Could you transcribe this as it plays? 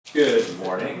Good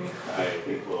morning. I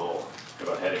think we'll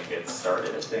go ahead and get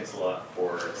started. Thanks a lot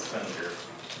for spending your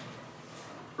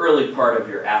early part of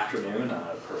your afternoon on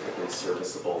a perfectly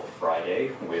serviceable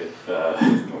Friday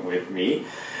with me.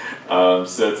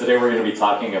 So today we're going to be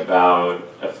talking about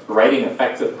writing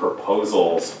effective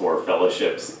proposals for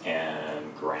fellowships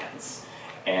and grants.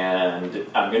 And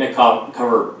I'm going to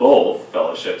cover both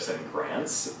fellowships and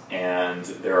grants, and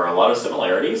there are a lot of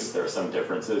similarities. There are some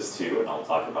differences too, and I'll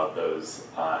talk about those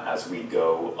as we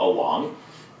go along.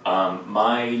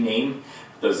 My name,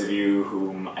 for those of you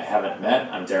whom I haven't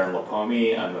met, I'm Darren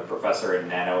Lipomi. I'm a professor in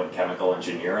nano and chemical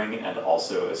engineering and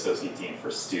also associate dean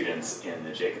for students in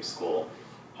the Jacobs School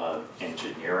of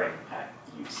Engineering at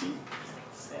UC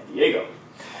San Diego.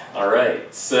 All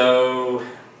right, so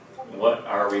what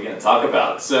are we going to talk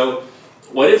about? So,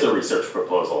 what is a research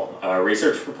proposal? A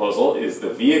research proposal is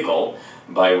the vehicle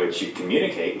by which you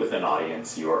communicate with an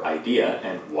audience your idea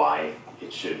and why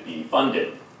it should be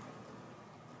funded.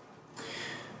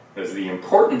 What is the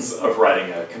importance of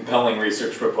writing a compelling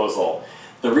research proposal?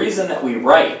 The reason that we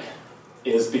write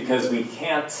is because we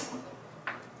can't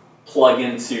plug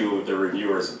into the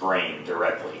reviewer's brain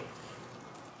directly.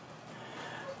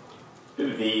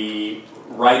 The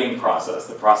writing process,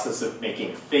 the process of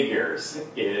making figures,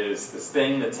 is this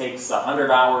thing that takes 100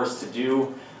 hours to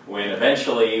do, when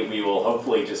eventually we will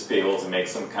hopefully just be able to make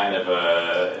some kind of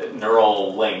a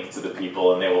neural link to the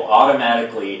people, and they will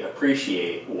automatically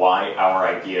appreciate why our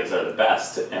ideas are the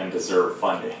best and deserve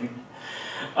funding.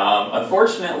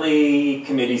 Unfortunately,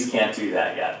 committees can't do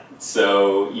that yet.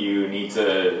 So you need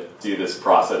to do this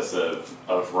process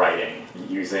of writing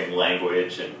using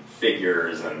language and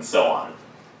figures and so on.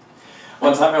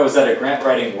 One time I was at a grant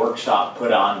writing workshop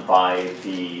put on by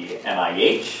the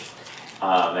NIH,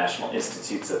 National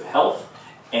Institutes of Health,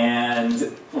 and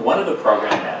one of the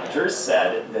program managers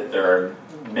said that there are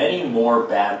many more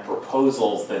bad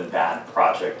proposals than bad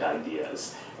project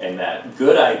ideas, and that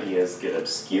good ideas get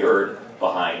obscured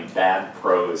behind bad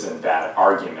prose and bad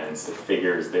arguments and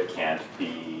figures that can't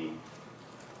be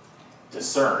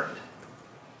discerned.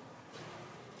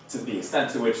 To the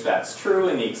extent to which that's true,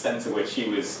 and the extent to which he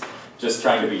was just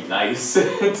trying to be nice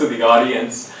to the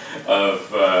audience of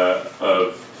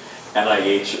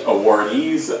NIH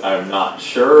awardees, I'm not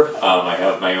sure. I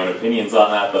have my own opinions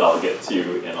on that, but I'll get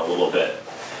to in a little bit.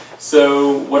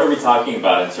 So what are we talking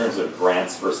about in terms of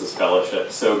grants versus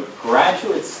fellowships? So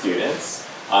graduate students,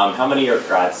 how many are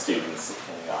grad students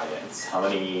in the audience? How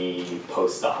many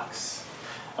postdocs?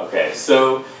 Okay,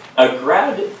 so a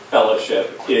grad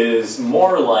fellowship is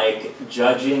more like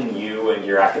judging you and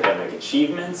your academic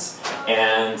achievements,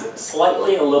 and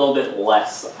slightly a little bit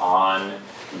less on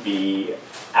the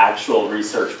actual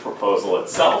research proposal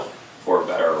itself, for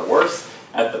better or worse.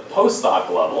 At the postdoc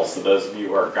level, so those of you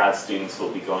who are grad students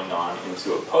will be going on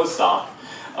into a postdoc,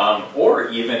 or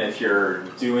even if you're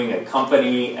doing a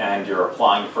company and you're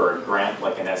applying for a grant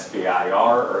like an SBIR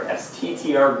or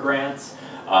STTR grant,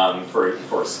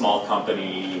 for small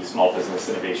company, small business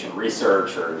innovation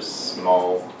research, or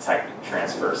small tech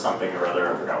transfer, something or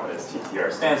other. I forgot what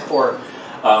STTR stands for.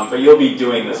 But you'll be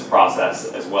doing this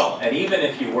process as well. And even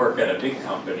if you work at a big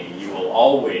company, there will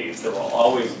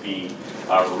always be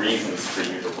reasons for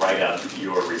you to write up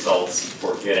your results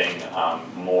for getting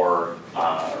more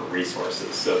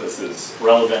resources. So this is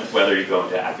relevant whether you go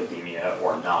into academia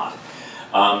or not.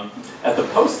 At the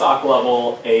postdoc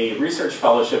level, a research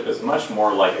fellowship is much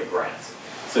more like a grant.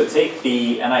 So take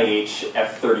the NIH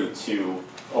F32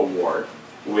 award,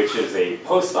 which is a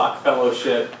postdoc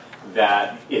fellowship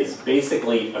that is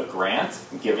basically a grant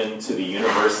given to the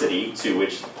university to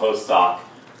which the postdoc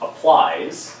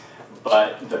applies,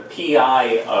 but the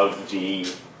PI of the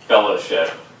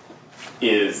fellowship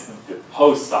is the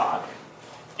postdoc,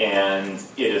 and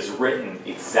it is written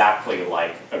exactly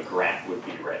like a grant would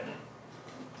be written.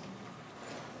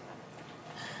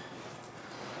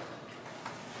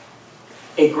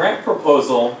 A grant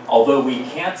proposal, although we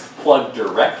can't plug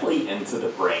directly into the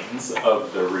brains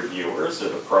of the reviewers or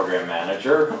the program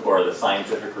manager or the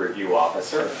scientific review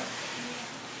officer,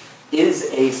 is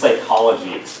a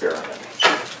psychology experiment.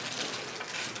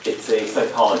 It's a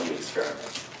psychology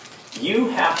experiment. You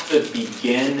have to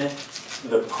begin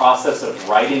the process of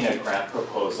writing a grant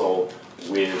proposal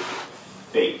with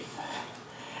faith.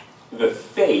 The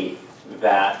faith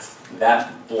that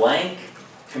that blank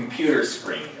computer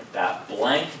screen, that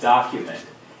blank document,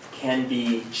 can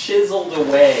be chiseled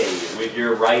away with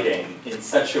your writing in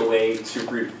such a way to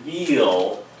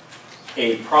reveal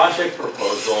a project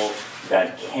proposal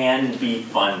that can be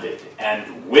funded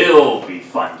and will be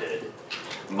funded.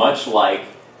 Much like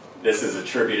this is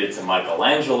attributed to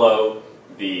Michelangelo,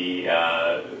 the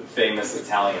famous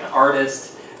Italian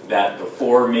artist, that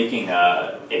before making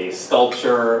a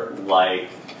sculpture like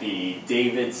the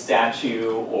David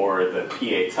statue or the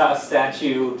Pietà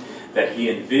statue, that he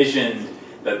envisioned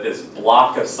that this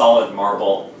block of solid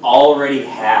marble already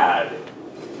had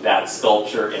that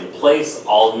sculpture in place.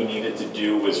 All he needed to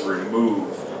do was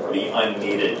remove the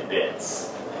unneeded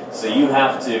bits. So you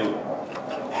have to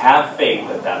have faith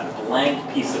that that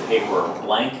blank piece of paper, or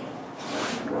blank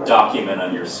document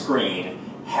on your screen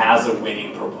has a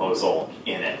winning proposal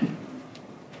in it.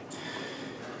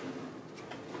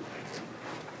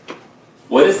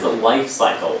 What is the life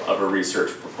cycle of a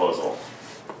research proposal?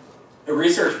 A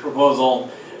research proposal,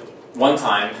 one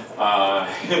time,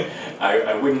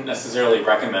 I wouldn't necessarily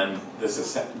recommend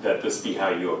that this be how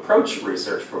you approach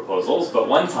research proposals, but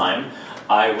one time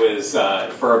I was,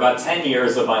 for about 10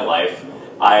 years of my life,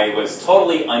 I was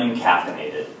totally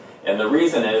uncaffeinated. And the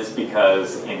reason is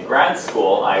because in grad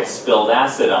school I spilled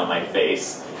acid on my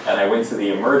face and I went to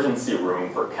the emergency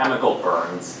room for chemical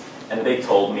burns, and they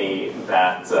told me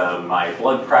that my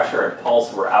blood pressure and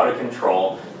pulse were out of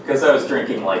control because I was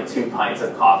drinking like 2 pints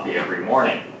of coffee every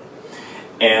morning.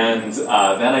 And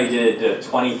then I did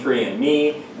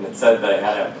 23andMe, and it said that I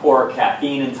had a poor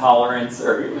caffeine intolerance,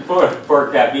 or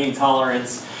poor caffeine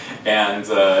tolerance, and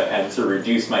to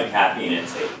reduce my caffeine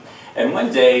intake. And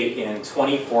one day in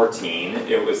 2014,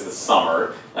 it was the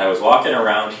summer, and I was walking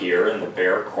around here in the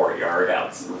bare courtyard,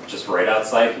 just right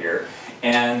outside here,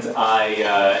 and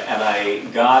I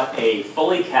got a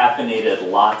fully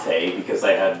caffeinated latte because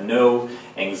I had no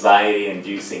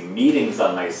anxiety-inducing meetings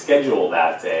on my schedule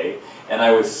that day, and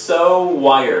I was so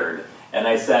wired, and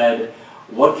I said,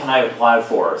 what can I apply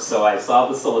for? So I saw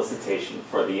the solicitation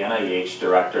for the NIH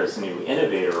Director's New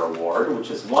Innovator Award, which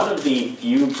is one of the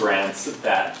few grants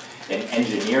that an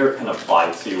engineer can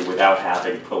apply to without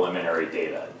having preliminary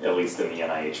data, at least in the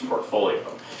NIH portfolio.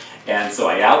 And so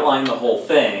I outlined the whole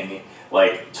thing,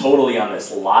 like totally on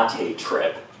this latte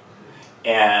trip,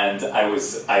 and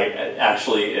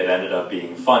actually it ended up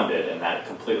being funded, and that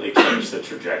completely changed the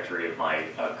trajectory of my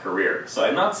career. So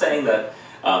I'm not saying that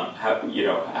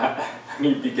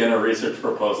you begin a research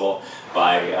proposal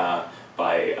by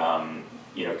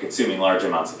consuming large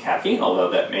amounts of caffeine, although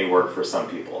that may work for some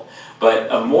people.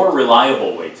 But a more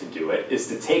reliable way to do it is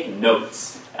to take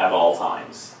notes at all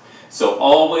times. So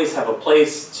always have a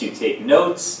place to take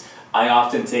notes. I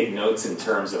often take notes in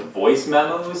terms of voice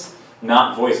memos,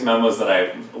 not voice memos that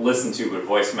I listen to, but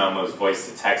voice memos,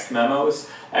 voice-to-text memos.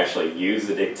 I actually use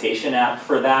a dictation app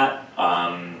for that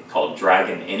called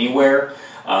Dragon Anywhere.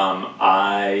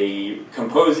 I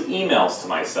compose emails to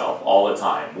myself all the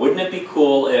time. Wouldn't it be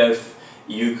cool if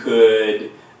you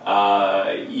could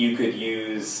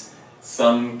use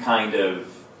some kind of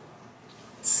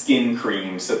skin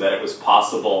cream so that it was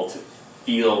possible to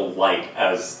feel light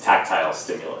as tactile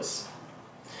stimulus?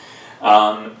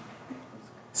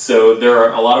 So there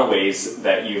are a lot of ways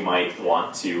that you might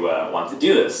want to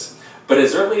do this. But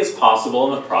as early as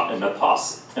possible in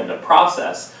the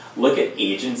process, look at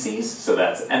agencies. So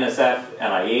that's NSF,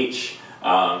 NIH,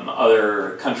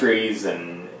 other countries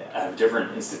and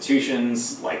different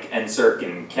institutions like NSERC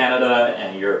in Canada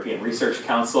and European Research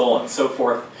Council and so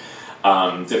forth.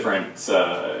 Different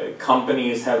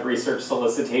companies have research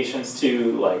solicitations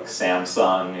too, like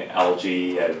Samsung,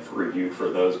 LG. I've reviewed for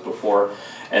those before,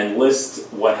 and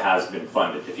list what has been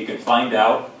funded. If you can find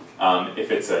out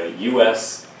if it's a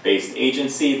US-based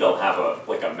agency, they'll have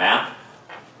a map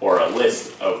or a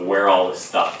list of where all the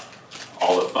stuff,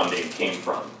 all the funding came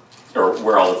from, or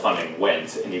where all the funding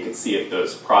went, and you can see if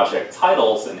those project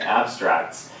titles and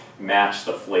abstracts match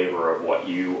the flavor of what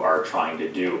you are trying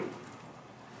to do.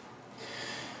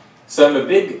 So I'm a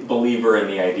big believer in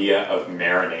the idea of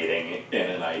marinating in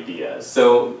an idea.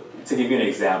 So to give you an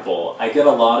example, I get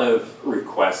a lot of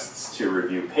requests to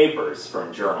review papers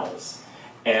from journals.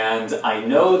 And I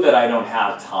know that I don't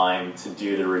have time to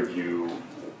do the review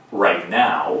right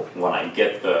now when I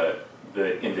get the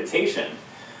invitation,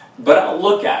 but I'll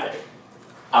look at it.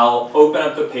 I'll open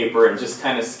up the paper and just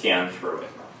kind of scan through it.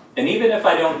 And even if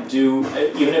I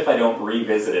don't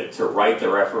revisit it to write the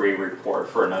referee report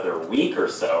for another week or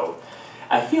so,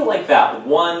 I feel like that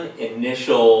one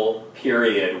initial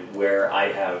period where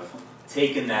I have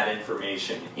taken that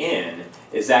information in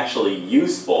is actually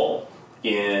useful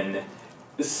in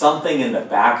something in the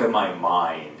back of my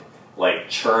mind, like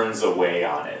churns away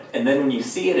on it. And then when you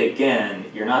see it again,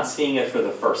 you're not seeing it for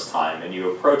the first time and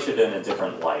you approach it in a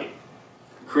different light.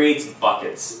 It creates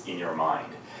buckets in your mind.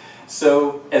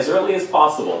 So as early as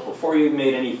possible, before you've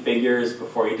made any figures,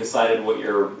 before you decided what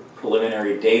your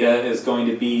preliminary data is going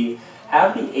to be,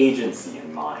 have the agency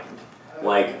in mind.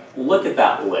 Like, look at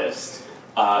that list.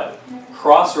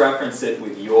 Cross-reference it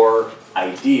with your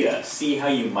idea. See how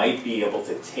you might be able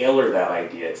to tailor that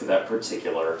idea to that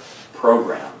particular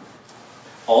program.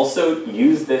 Also,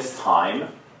 use this time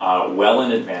well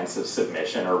in advance of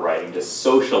submission or writing to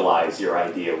socialize your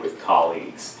idea with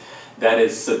colleagues. That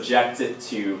is, subject it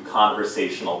to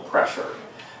conversational pressure,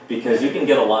 because you can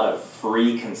get a lot of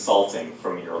free consulting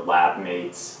from your lab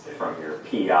mates, from your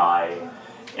PI,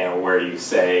 and where you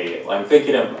say, I'm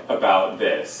thinking about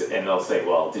this, and they'll say,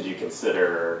 well, did you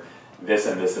consider this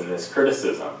and this and this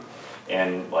criticism?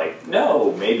 And like,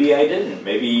 no, maybe I didn't.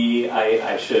 Maybe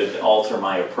I should alter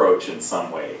my approach in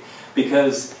some way.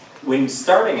 Because when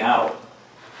starting out,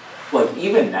 like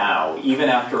even now, even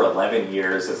after 11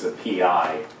 years as a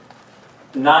PI,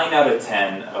 9 out of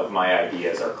 10 of my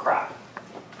ideas are crap.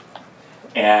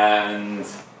 And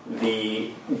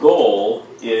the goal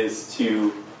is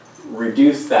to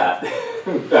reduce that,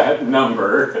 that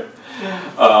number.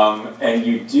 And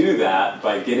you do that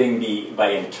by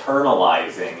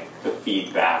internalizing the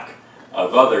feedback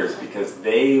of others, because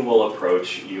they will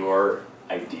approach your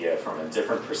idea from a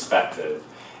different perspective,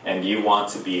 and you want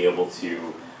to be able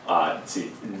to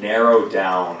narrow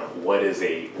down what is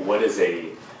a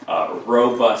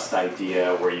robust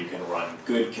idea where you can run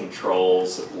good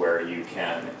controls, where you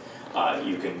can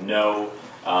know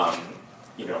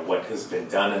what has been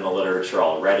done in the literature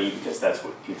already, because that's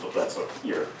what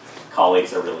your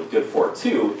colleagues are really good for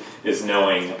too, is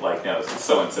knowing, like, no,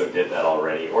 so-and-so did that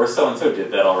already, or so-and-so did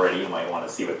that already, you might want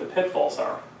to see what the pitfalls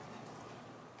are.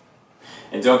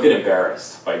 And don't get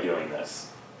embarrassed by doing this.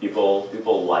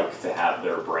 People like to have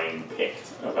their brain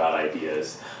picked about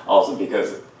ideas,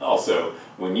 because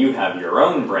when you have your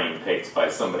own brain picked by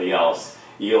somebody else,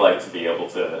 you like to be able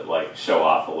to like show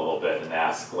off a little bit and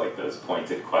ask like those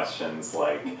pointed questions,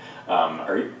 like,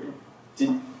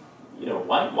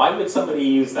 why would somebody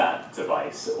use that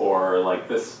device? Or like,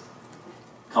 this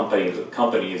company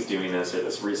is doing this, or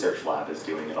this research lab is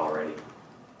doing it already.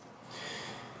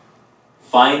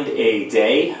 Find a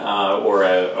day or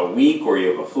a week where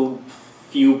you have a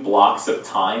few blocks of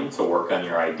time to work on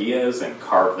your ideas and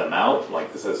carve them out.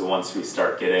 Like, this is once we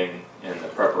start getting in the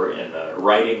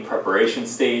writing preparation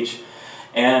stage.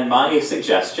 And my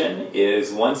suggestion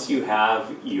is, once you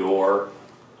have your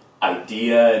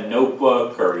idea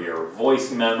notebook or your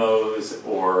voice memos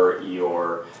or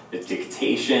your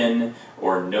dictation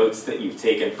or notes that you've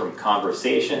taken from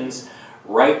conversations,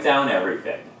 write down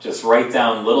everything. Just write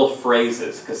down little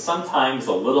phrases, because sometimes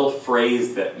a little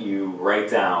phrase that you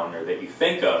write down or that you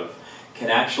think of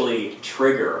can actually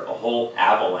trigger a whole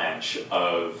avalanche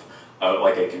of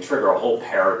like, it can trigger a whole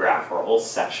paragraph or a whole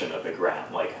section of the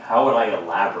grant. Like, how would I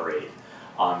elaborate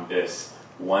on this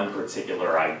one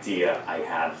particular idea I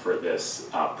had for this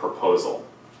proposal?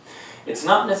 It's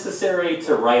not necessary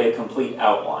to write a complete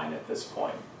outline at this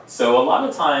point. So a lot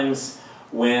of times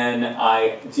when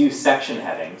I do section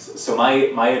headings, so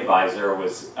my advisor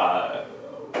was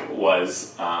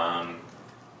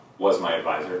my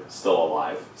advisor, still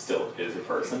alive, still is a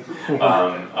person,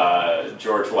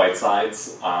 George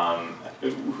Whitesides,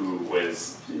 who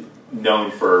was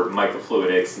known for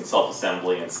microfluidics and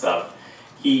self-assembly and stuff.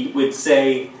 He would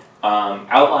say,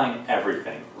 outline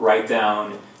everything. Write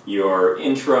down your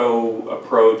intro,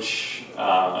 approach,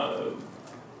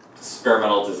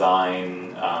 experimental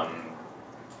design,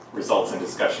 results and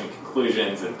discussion,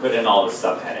 conclusions, and put in all the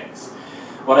subheadings.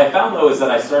 What I found, though, is that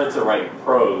I started to write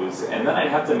prose, and then I'd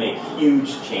have to make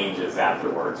huge changes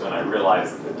afterwards when I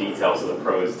realized that the details of the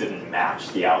prose didn't match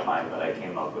the outline that I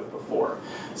came up with before.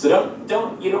 So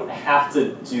you don't have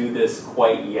to do this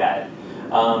quite yet.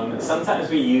 Sometimes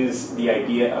we use the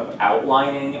idea of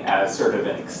outlining as sort of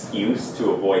an excuse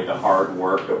to avoid the hard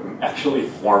work of actually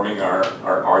forming our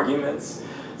arguments.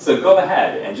 So go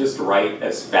ahead and just write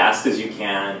as fast as you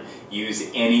can. Use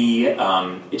any,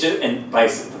 and by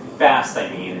fast I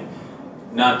mean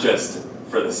not just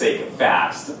for the sake of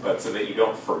fast, but so that you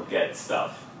don't forget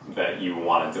stuff that you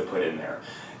wanted to put in there.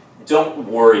 Don't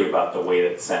worry about the way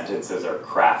that sentences are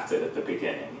crafted at the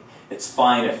beginning. It's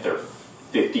fine if they're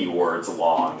 50 words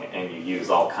long and you use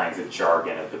all kinds of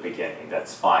jargon at the beginning.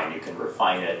 That's fine. You can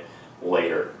refine it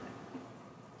later.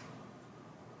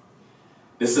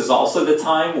 This is also the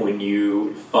time when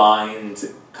you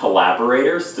find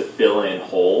collaborators to fill in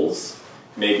holes.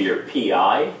 Maybe your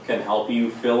PI can help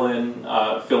you fill in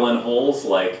holes,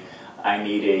 like, I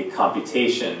need a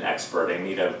computation expert, I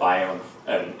need a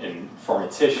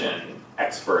bioinformatician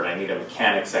expert, I need a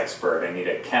mechanics expert, I need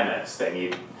a chemist, I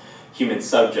need human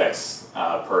subjects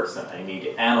person, I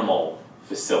need animal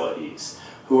facilities.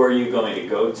 Who are you going to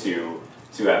go to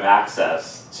to have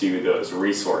access to those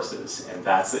resources, and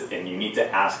that's it. And you need to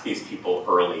ask these people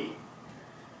early.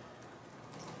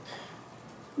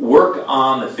 Work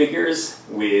on the figures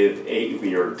with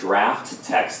your draft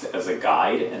text as a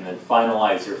guide, and then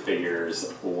finalize your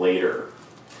figures later.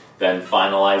 Then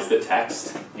finalize the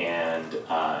text, and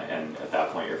at that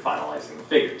point you're finalizing the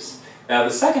figures. Now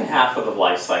the second half of the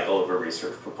life cycle of a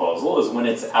research proposal is when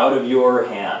it's out of your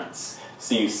hands.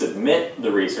 So you submit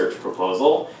the research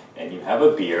proposal, and you have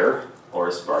a beer or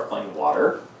a sparkling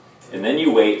water, and then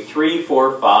you wait 3,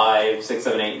 4, 5, 6,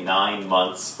 7, 8, 9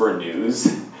 months for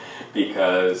news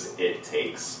because it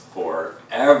takes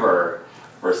forever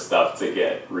for stuff to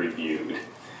get reviewed.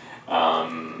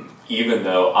 Even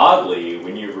though, oddly,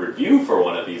 when you review for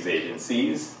one of these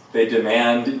agencies, they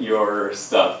demand your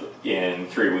stuff in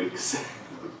 3 weeks.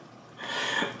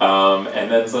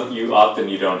 And then often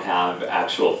you don't have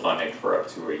actual funding for up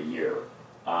to a year.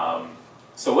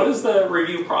 So what does the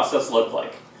review process look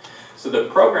like? So the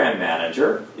program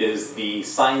manager is the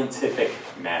scientific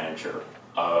manager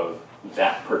of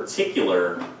that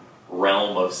particular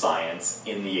realm of science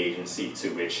in the agency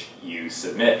to which you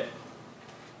submit.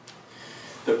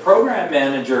 The program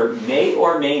manager may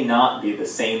or may not be the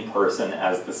same person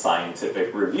as the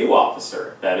scientific review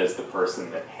officer. That is the person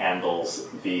that handles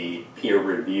the peer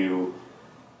review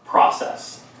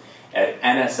process. At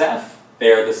NSF,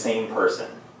 they are the same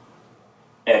person.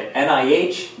 At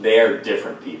NIH, they are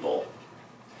different people.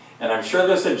 And I'm sure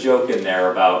there's a joke in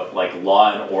there about like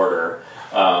Law and Order,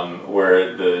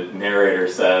 where the narrator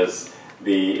says,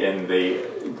 in the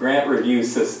grant review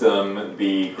system,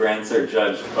 the grants are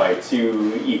judged by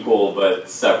 2 equal but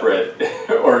separate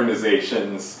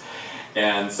organizations.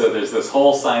 And so there's this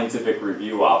whole scientific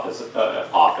review office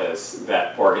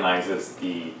that organizes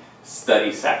the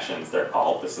study sections, they're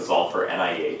called. This is all for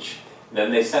NIH.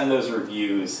 Then they send those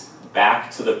reviews back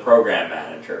to the program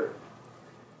manager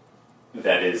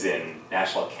that is in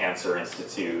National Cancer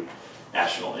Institute,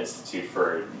 National Institute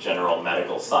for General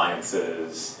Medical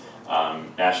Sciences,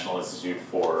 National Institute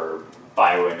for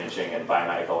Bioimaging and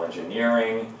Biomedical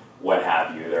Engineering, what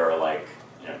have you. There are like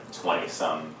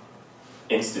 20-some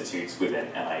institutes within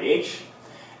NIH.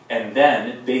 And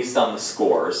then, based on the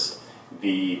scores,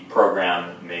 the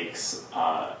program makes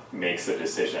a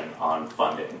decision on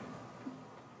funding.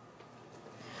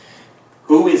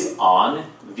 Who is on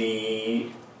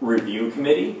the review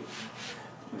committee?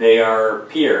 They are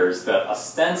peers that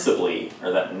ostensibly,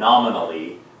 or that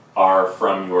nominally, are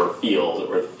from your field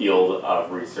or the field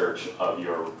of research of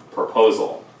your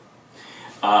proposal.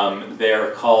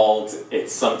 They're called,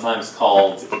 it's sometimes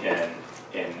called an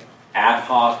ad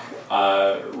hoc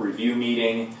review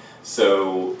meeting,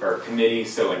 or committee.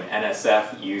 So in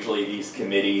NSF, usually these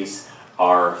committees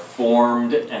are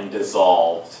formed and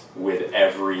dissolved with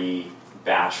every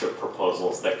batch of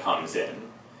proposals that comes in.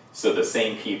 So the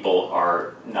same people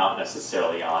are not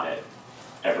necessarily on it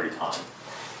every time.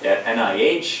 At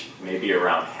NIH, maybe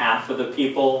around half of the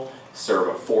people serve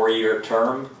a 4-year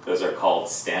term. Those are called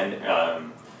standing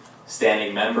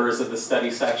members of the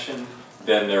study section.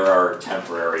 Then there are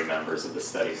temporary members of the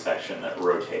study section that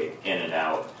rotate in and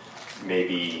out.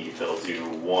 Maybe they'll do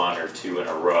 1 or 2 in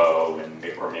a row,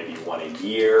 or maybe 1 a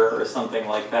year or something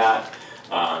like that,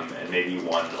 and maybe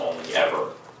 1 only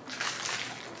ever.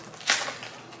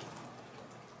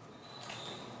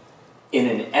 In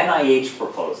an NIH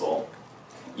proposal,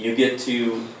 you get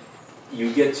to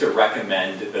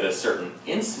recommend that a certain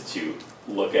institute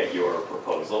look at your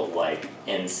proposal, like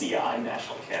NCI,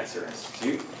 National Cancer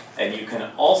Institute, and you can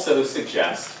also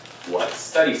suggest what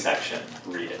study section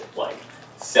read it, like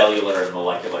cellular and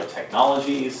molecular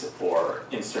technologies, or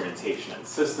instrumentation and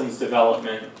systems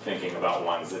development, thinking about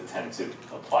ones that tend to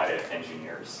apply to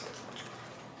engineers.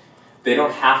 They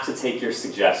don't have to take your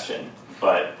suggestion,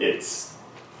 but it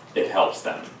helps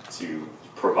them to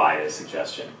provide a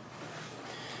suggestion.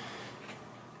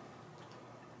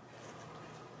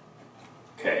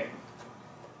 Okay,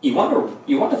 you want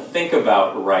to think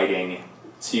about writing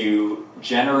to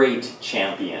generate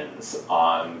champions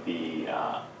on the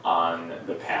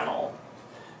panel.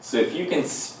 So if you can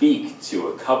speak to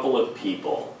a couple of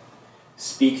people,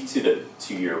 speak to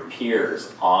your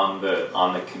peers on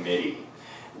the committee,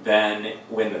 then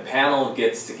when the panel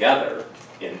gets together,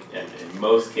 in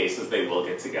most cases they will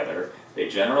get together. They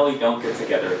generally don't get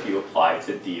together if you apply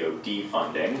to DoD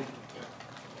funding.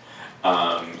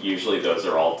 Usually those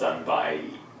are all done by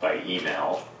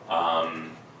email.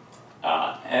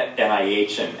 At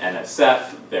NIH and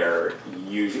NSF, they're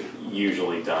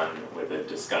usually done with a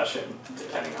discussion,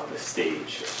 depending on the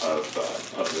stage of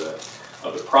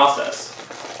the process.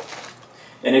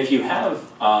 And if you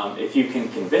have, if you can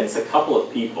convince a couple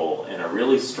of people in a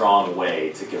really strong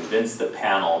way to convince the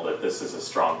panel that this is a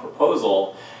strong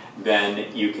proposal,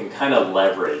 then you can kind of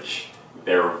leverage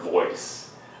their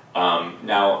voice.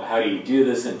 Now, how do you do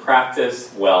this in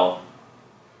practice? Well,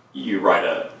 you write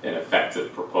an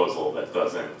effective proposal that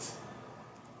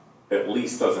at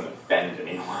least doesn't offend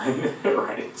anyone,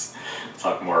 right? I'll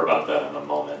talk more about that in a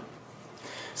moment.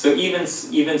 So even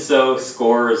so,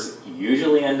 scores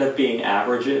usually end up being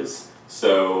averages.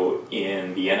 So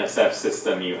in the NSF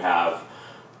system, you have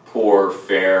poor,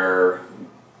 fair,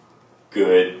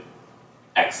 good,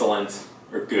 excellent,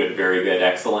 or good, very good,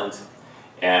 excellent.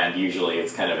 And usually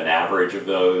it's kind of an average of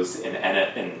those. In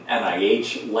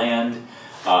NIH land,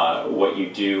 what you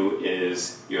do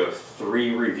is you have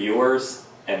 3 reviewers,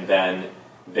 and then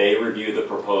they review the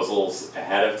proposals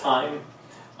ahead of time.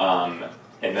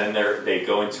 And then they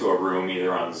go into a room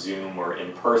either on Zoom or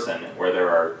in person where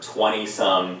there are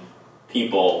 20-some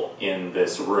people in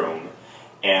this room,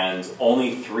 and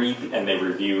only 3, and they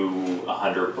review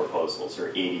 100 proposals or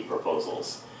 80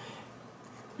 proposals.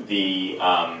 The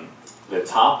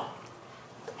top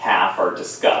half are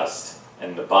discussed,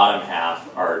 and the bottom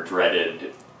half are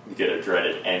dreaded, get a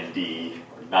dreaded ND,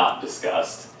 or not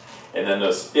discussed. And then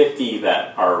those 50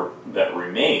 that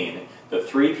remain, the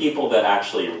 3 people that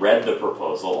actually read the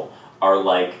proposal are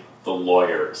like the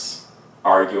lawyers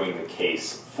arguing the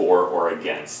case for or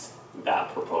against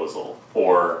that proposal,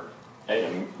 or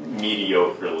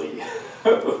mediocrely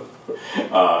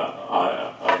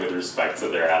with respect to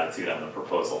their attitude on the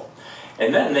proposal.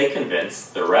 And then they convince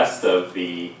the rest of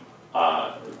the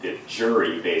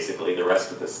jury, basically, the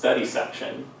rest of the study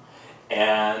section,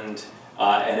 and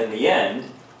in the end,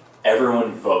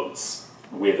 everyone votes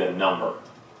with a number.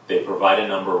 They provide a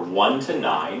number 1 to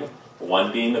 9,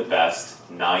 1 being the best,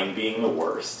 9 being the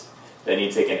worst. Then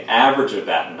you take an average of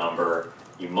that number,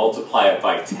 you multiply it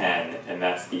by 10, and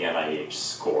that's the NIH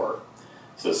score.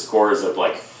 So scores of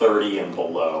like 30 and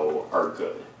below are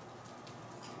good,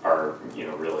 are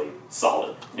really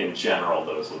solid. In general,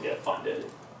 those will get funded.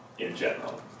 In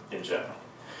general.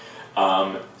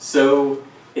 So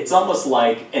it's almost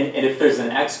like, and if there's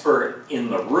an expert in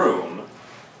the room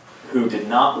who did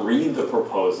not read the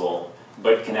proposal,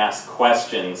 but can ask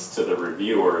questions to the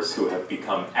reviewers who have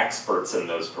become experts in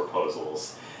those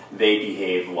proposals, they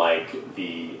behave like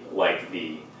the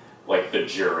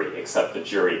jury, except the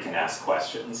jury can ask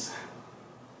questions.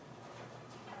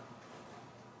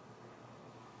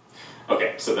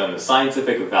 Okay, so then the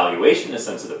scientific evaluation is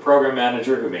sent to the program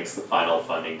manager, who makes the final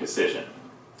funding decision.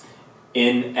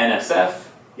 In NSF,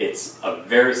 it's a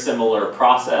very similar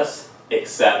process,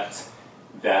 except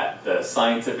that the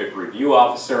scientific review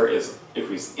officer is, if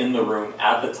he's in the room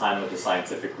at the time of the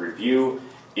scientific review,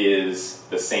 is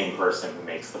the same person who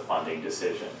makes the funding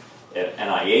decision. At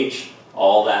NIH,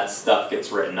 all that stuff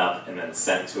gets written up and then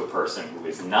sent to a person who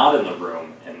is not in the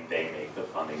room, and they make the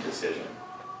funding decision.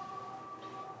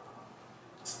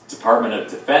 Department of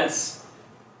Defense,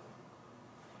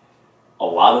 a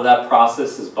lot of that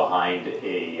process is behind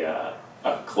a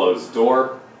closed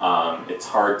door. It's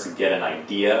hard to get an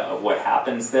idea of what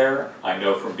happens there. I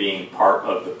know from being part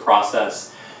of the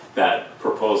process that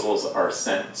proposals are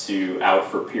sent out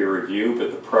for peer review,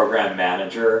 but the program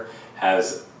manager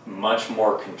has much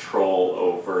more control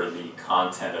over the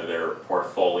content of their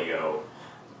portfolio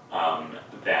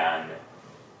than,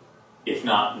 if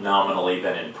not nominally,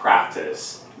 then in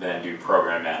practice, than do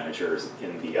program managers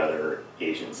in the other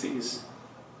agencies.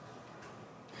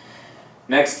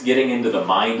 Next, getting into the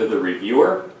mind of the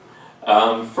reviewer.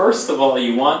 First of all,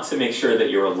 you want to make sure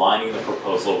that you're aligning the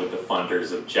proposal with the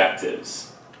funder's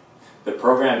objectives. The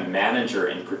program manager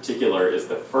in particular is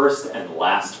the first and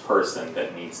last person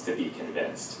that needs to be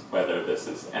convinced, whether this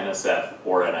is NSF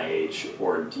or NIH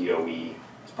or DOE,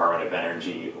 Department of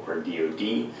Energy, or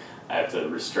DOD. I have to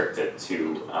restrict it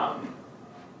to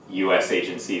US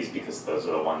agencies because those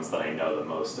are the ones that I know the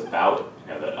most about. I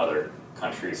know that other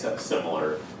countries have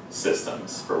similar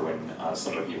systems for when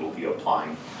some of you will be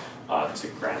applying to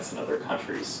grants in other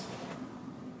countries.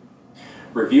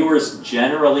 Reviewers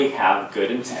generally have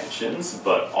good intentions,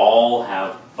 but all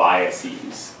have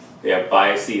biases. They have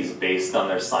biases based on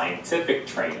their scientific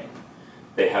training.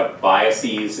 They have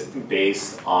biases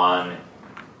based on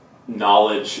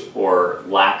knowledge or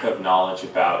lack of knowledge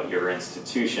about your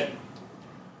institution.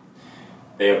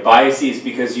 They have biases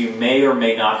because you may or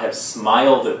may not have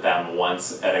smiled at them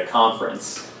once at a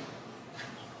conference.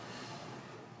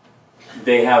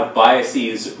 They have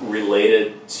biases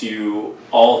related to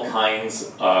all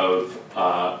kinds of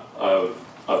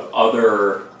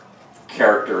other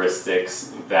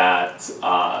characteristics that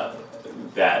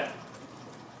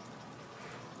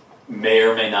may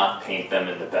or may not paint them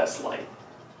in the best light.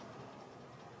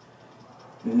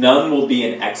 None will be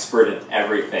an expert in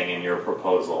everything in your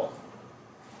proposal.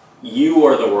 You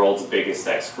are the world's biggest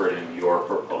expert in your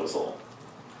proposal.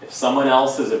 If someone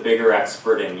else is a bigger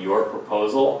expert in your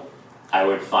proposal, I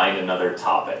would find another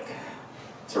topic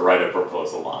to write a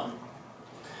proposal on.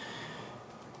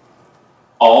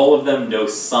 All of them know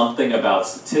something about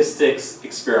statistics,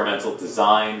 experimental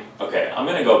design. Okay, I'm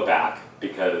going to go back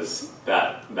because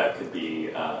that could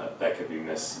be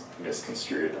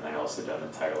misconstrued, and I also don't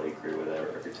entirely agree with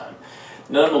it every time.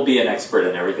 None will be an expert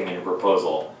in everything in your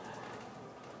proposal.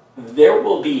 There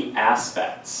will be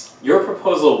aspects. Your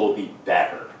proposal will be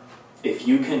better if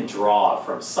you can draw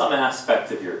from some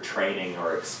aspect of your training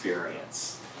or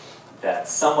experience that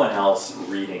someone else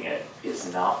reading it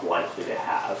is not likely to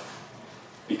have,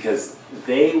 because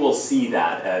they will see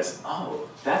that as, oh,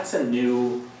 that's a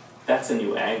new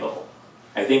angle.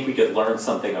 I think we could learn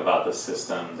something about the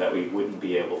system that we wouldn't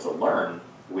be able to learn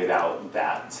without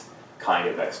that kind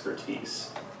of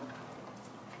expertise.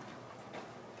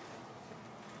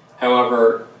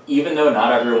 However, even though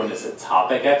not everyone is a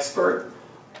topic expert,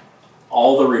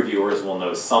 all the reviewers will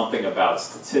know something about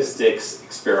statistics,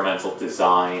 experimental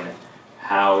design,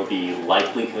 how the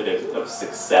likelihood of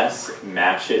success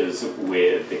matches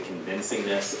with the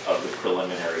convincingness of the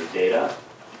preliminary data.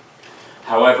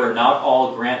 However, not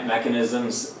all grant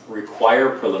mechanisms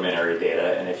require preliminary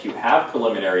data, and if you have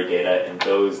preliminary data and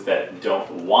those that don't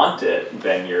want it,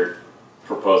 then your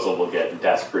proposal will get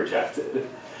desk rejected.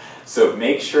 So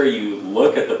make sure you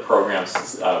look at the program's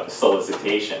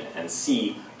solicitation and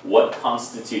see what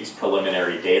constitutes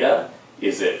preliminary data.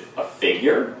 Is it a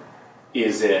figure?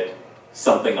 Is it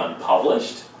something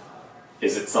unpublished?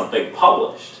 Is it something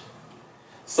published?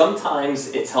 Sometimes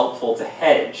it's helpful to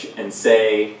hedge and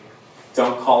say,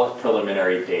 don't call it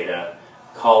preliminary data,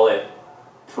 call it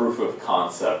proof of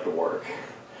concept work,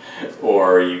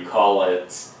 or you call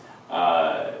it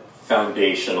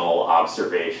foundational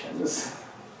observations.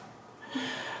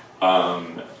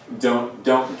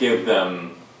 Don't give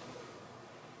them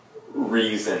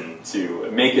reason to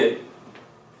make it,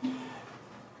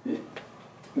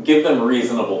 give them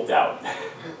reasonable doubt.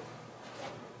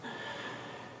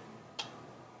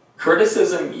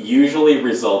 Criticism usually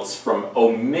results from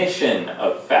omission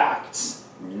of facts,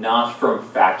 not from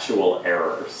factual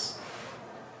errors.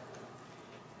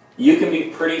 You can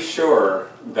be pretty sure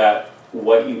that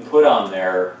what you put on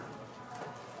there,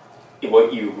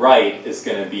 what you write, is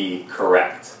going to be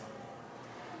correct.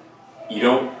 You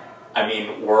don't, I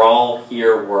mean, we're all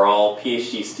here, we're all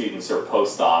PhD students or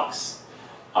postdocs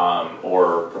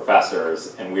or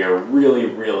professors, and we are really,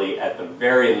 really, at the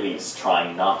very least,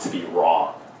 trying not to be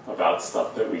wrong about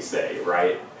stuff that we say,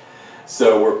 right?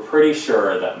 So we're pretty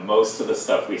sure that most of the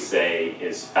stuff we say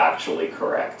is factually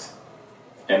correct.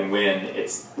 And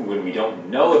when we don't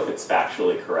know if it's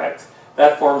factually correct,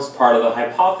 that forms part of the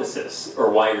hypothesis, or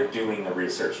why you're doing the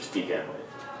research to begin with.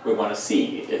 We want to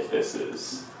see if this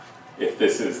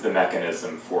is the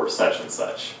mechanism for such and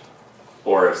such,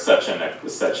 or if such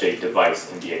a device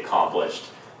can be accomplished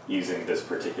using this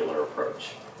particular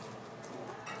approach.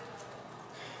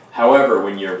 However,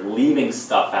 when you're leaving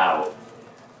stuff out,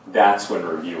 that's when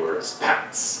reviewers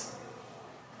pounce.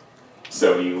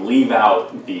 So you leave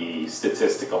out the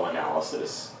statistical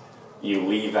analysis. You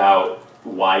leave out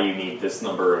why you need this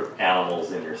number of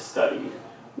animals in your study,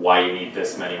 why you need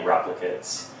this many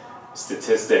replicates.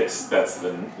 Statistics, that's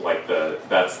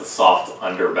the soft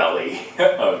underbelly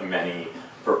of many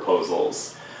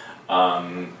proposals.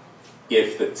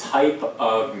 If the type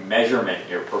of measurement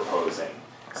you're proposing,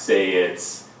 say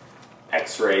it's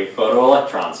X-ray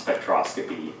photoelectron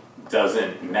spectroscopy,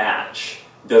 doesn't match,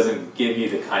 doesn't give you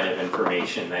the kind of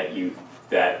information that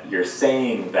you're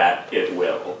saying that it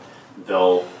will,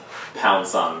 they'll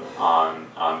pounce on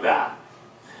that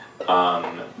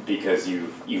because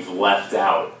you've left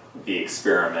out the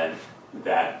experiment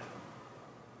that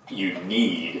you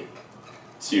need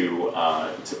to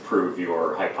prove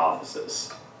your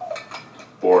hypothesis,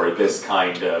 or this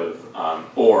kind of,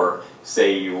 or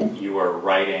say you are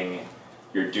writing,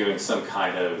 you're doing some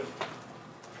kind of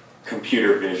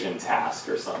computer vision task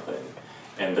or something,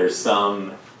 and there's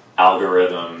some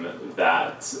algorithm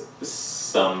that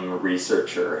some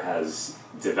researcher has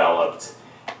developed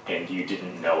and you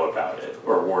didn't know about it,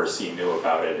 or worse, you knew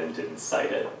about it and didn't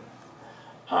cite it.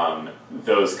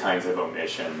 Those kinds of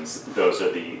omissions, those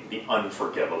are the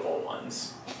unforgivable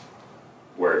ones,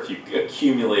 where if you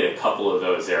accumulate a couple of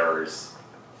those errors,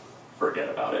 forget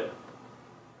about it.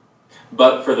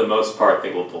 But for the most part,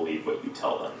 they will believe what you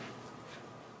tell them.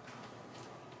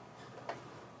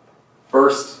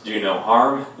 First, do no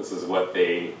harm. This is what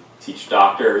they teach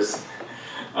doctors.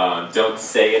 Don't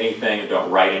say anything, don't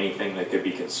write anything that could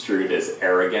be construed as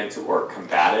arrogant or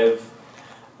combative.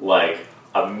 Like,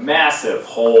 a massive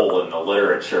hole in the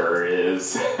literature is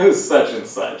such and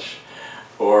such.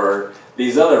 Or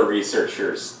these other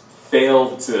researchers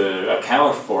failed to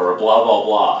account for blah, blah,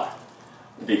 blah.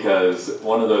 Because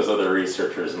one of those other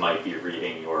researchers might be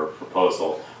reading your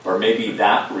proposal. Or maybe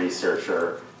that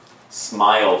researcher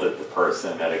smiled at the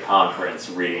person at a conference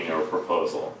reading your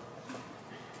proposal.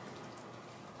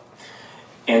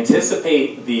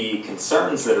 Anticipate the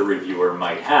concerns that a reviewer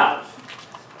might have.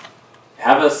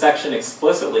 Have a section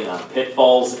explicitly on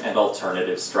pitfalls and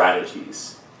alternative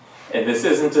strategies. And this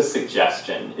isn't a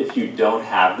suggestion. If you don't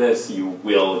have this, you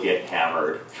will get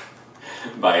hammered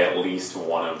by at least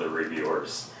one of the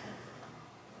reviewers.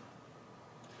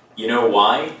 You know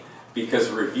why? Because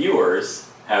reviewers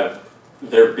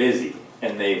they're busy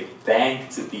and they've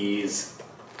banked these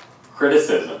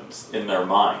criticisms in their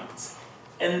minds.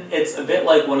 And it's a bit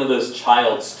like one of those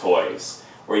child's toys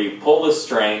where you pull the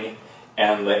string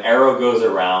and the arrow goes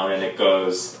around and it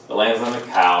lands on the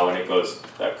cow and it goes,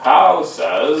 the cow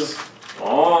says,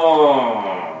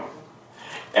 oh.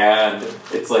 And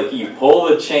it's like you pull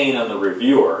the chain on the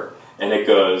reviewer and it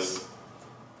goes,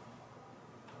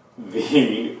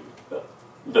 the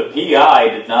PI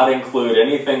did not include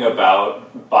anything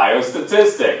about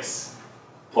biostatistics.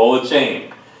 Pull the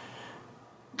chain.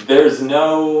 There's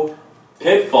no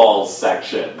pitfalls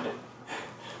section.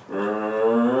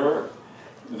 The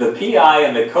PI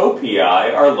and the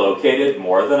co-PI are located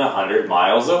more than 100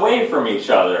 miles away from each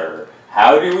other.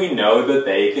 How do we know that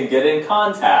they can get in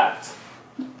contact?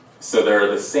 So there are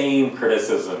the same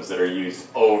criticisms that are used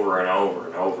over and over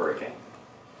and over again.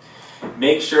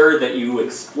 Make sure that you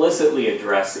explicitly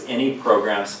address any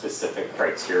program-specific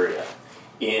criteria.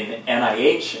 In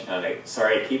NIH, and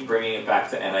sorry I keep bringing it back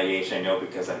to NIH, I know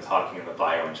because I'm talking in the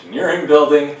bioengineering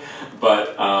building,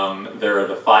 but there are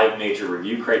the 5 major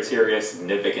review criteria: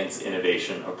 significance,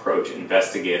 innovation, approach,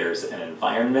 investigators, and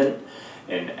environment.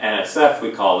 In NSF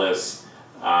we call this,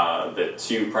 the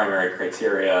 2 primary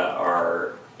criteria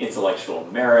are intellectual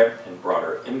merit and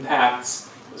broader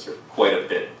impacts. Those are quite a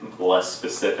bit less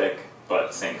specific,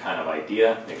 but same kind of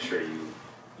idea. Make sure you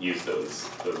use those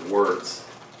words.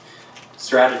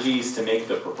 Strategies to make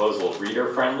the proposal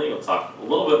reader-friendly. We'll talk a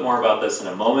little bit more about this in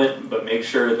a moment, but make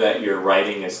sure that your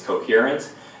writing is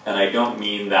coherent. And I don't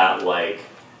mean that like,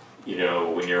 you know,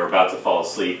 when you're about to fall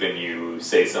asleep and you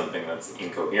say something that's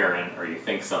incoherent or you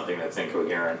think something that's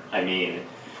incoherent. I mean,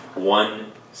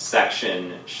 one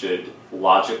section should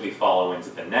logically follow into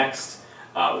the next.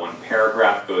 One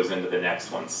paragraph goes into the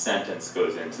next, one sentence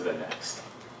goes into the next.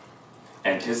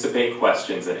 Anticipate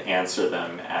questions and answer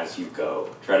them as you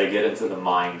go. Try to get into the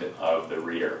mind of the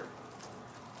reader.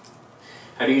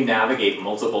 How do you navigate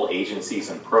multiple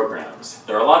agencies and programs?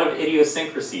 There are a lot of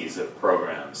idiosyncrasies of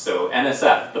programs. So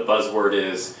NSF, the buzzword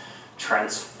is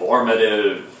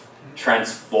transformative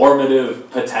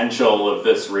potential of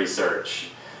this research.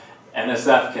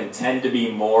 NSF can tend to be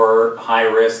more high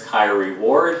risk, high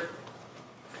reward.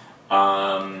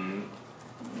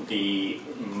 The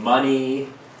money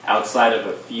outside of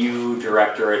a few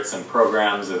directorates and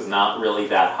programs is not really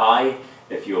that high.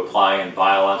 If you apply in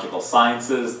biological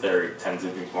sciences, they tend to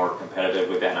be more competitive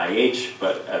with NIH,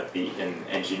 but in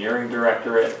engineering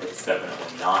directorate, it's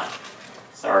definitely not.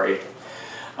 Sorry.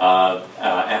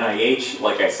 NIH,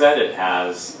 like I said, it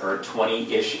has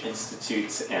 20-ish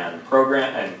institutes and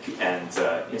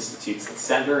institutes and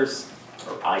centers,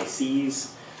 or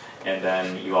ICs, and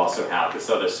then you also have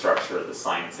this other structure, the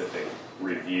scientific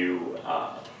review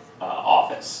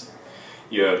office.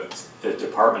 You have the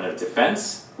Department of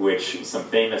Defense, which some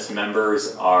famous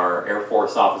members are Air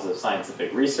Force Office of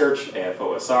Scientific Research,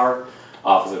 AFOSR,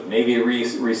 Office of Navy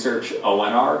Research,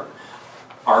 ONR,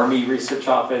 Army Research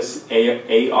Office,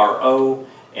 ARO,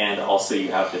 and also you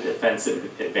have the Defense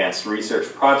Advanced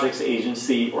Research Projects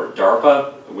Agency, or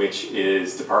DARPA, which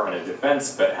is Department of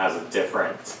Defense but has a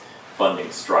different funding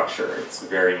structure. It's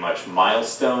very much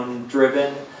milestone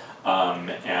driven.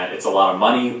 And it's a lot of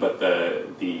money, but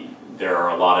there are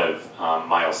a lot of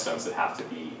milestones that have to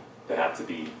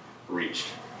be reached.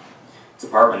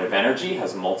 Department of Energy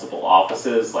has multiple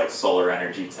offices, like Solar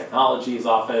Energy Technologies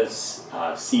Office,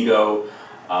 CEDO.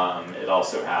 It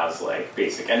also has like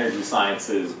Basic Energy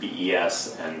Sciences,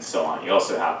 BES, and so on. You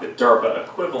also have the DARPA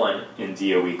equivalent in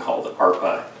DOE called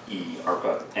ARPA-E,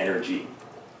 ARPA Energy.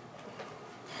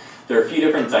 There are a few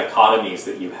different dichotomies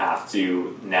that you have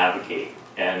to navigate.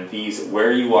 And these,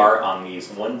 where you are on these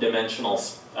one-dimensional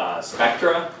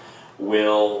spectra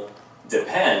will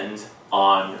depend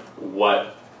on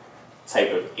what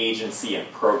type of agency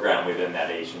and program within that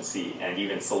agency, and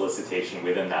even solicitation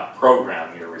within that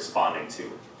program you're responding to.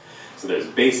 So there's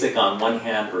basic on one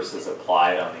hand versus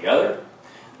applied on the other.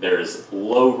 There's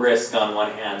low risk on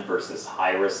one hand versus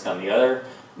high risk on the other.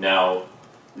 Now,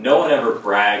 no one ever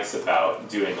brags about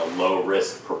doing a low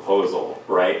risk proposal,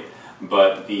 right?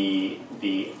 But the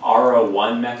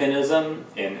R01 mechanism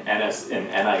in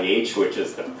NIH, which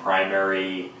is the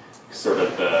primary sort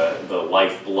of the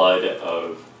lifeblood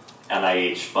of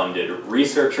NIH-funded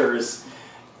researchers,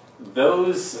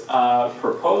 those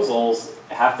proposals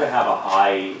have to have a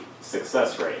high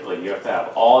success rate. Like, you have to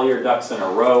have all your ducks in a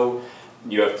row.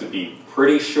 You have to be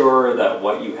pretty sure that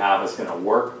what you have is going to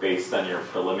work based on your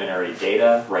preliminary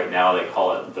data. Right now they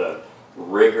call it the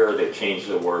rigor. They've changed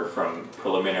the word from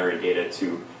preliminary data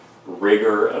to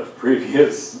rigor of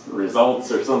previous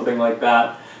results or something like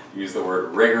that. Use the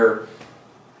word rigor.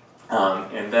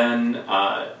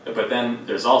 But then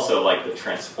there's also like the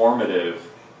transformative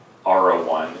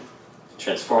R01,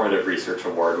 Transformative Research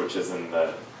Award, which is in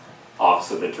the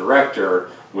Office of the Director,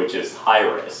 which is high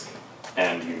risk,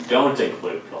 and you don't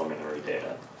include preliminary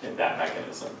data in that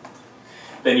mechanism.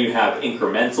 Then you have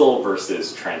incremental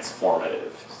versus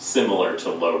transformative, similar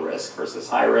to low risk versus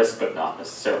high risk, but not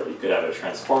necessarily. You could have a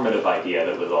transformative idea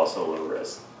that was also low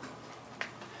risk.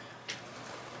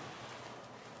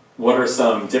 What are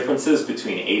some differences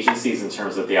between agencies in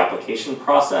terms of the application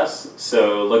process?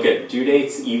 So look at due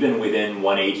dates even within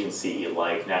one agency,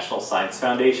 like National Science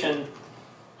Foundation.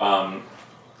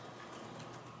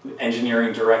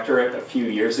 Engineering Directorate a few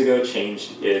years ago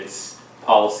changed its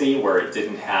policy where it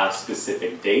didn't have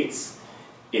specific dates.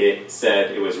 It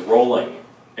said it was rolling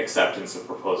acceptance of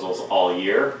proposals all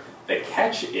year. The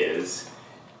catch is,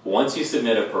 once you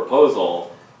submit a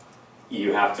proposal,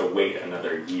 you have to wait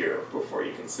another year before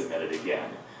you can submit it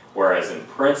again. Whereas in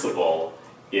principle,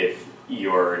 if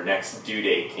your next due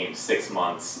date came 6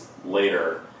 months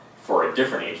later for a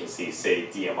different agency, say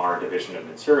DMR, Division of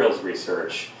Materials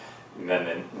Research, and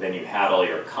then you had all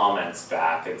your comments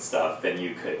back and stuff, then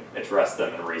you could address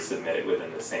them and resubmit it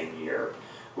within the same year,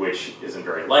 which isn't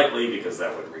very likely because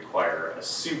that would require a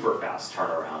super fast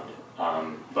turnaround,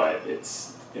 but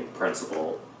it's in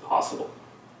principle possible.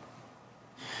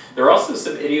 There are also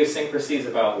some idiosyncrasies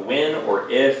about when or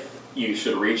if you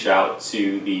should reach out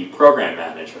to the program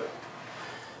manager.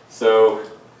 So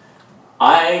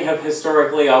I have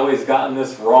historically always gotten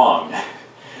this wrong.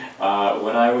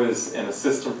 When I was an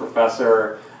assistant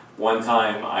professor, one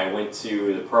time I went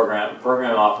to the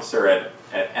program officer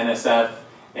at NSF,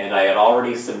 and I had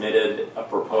already submitted a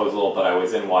proposal, but I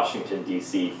was in Washington,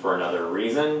 D.C. for another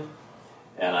reason,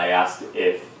 and I asked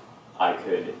if I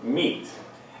could meet.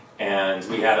 And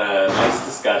we had a nice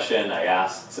discussion. I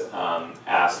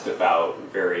asked about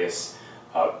various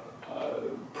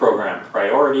program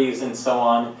priorities and so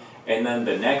on. And then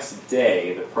the next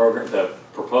day, the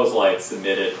proposal I had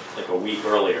submitted like a week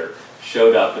earlier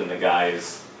showed up in the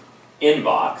guy's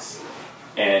inbox,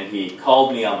 and he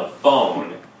called me on the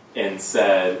phone and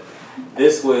said,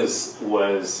 "This was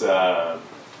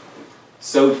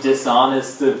so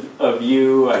dishonest of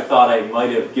you. I thought I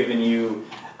might have given you.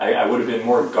 I would have been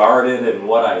more guarded in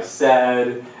what I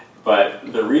said,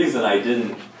 but the reason I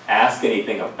didn't ask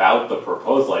anything about the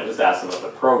proposal, I just asked about the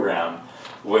program,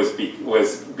 was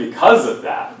because of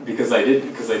that. Because I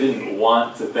didn't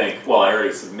want to think, well, I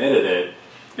already submitted it,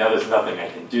 now there's nothing I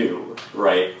can do,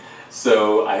 right?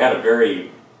 So I had a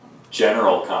very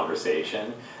general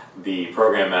conversation. The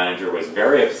program manager was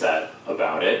very upset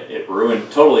about it. It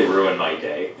totally ruined my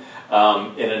day.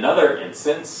 In another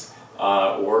instance,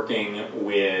 working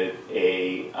with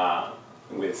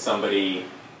with somebody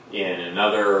in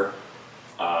another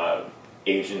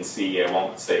agency, I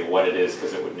won't say what it is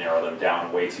because it would narrow them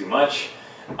down way too much.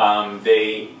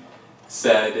 They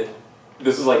said,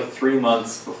 this was like 3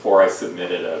 months before I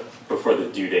submitted before the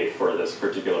due date for this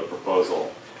particular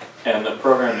proposal, and the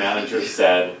program manager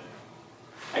said,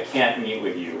 "I can't meet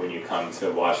with you when you come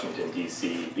to Washington,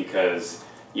 D.C. because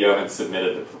you haven't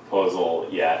submitted the proposal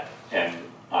yet, and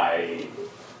I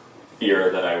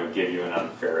fear that I would give you an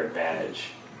unfair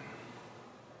advantage."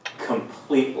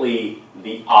 Completely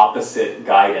the opposite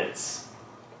guidance.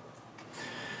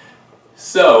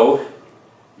 So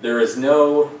there is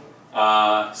no,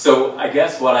 so I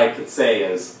guess what I could say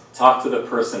is talk to the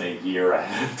person a year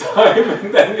ahead of time,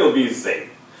 and then you'll be safe.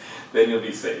 Then you'll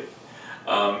be safe.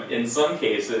 In some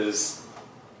cases,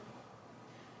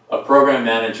 a program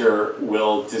manager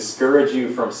will discourage you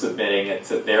from submitting it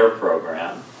to their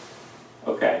program.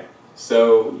 Okay,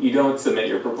 so you don't submit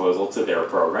your proposal to their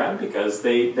program because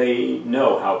they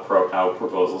know how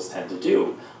proposals tend to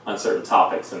do on certain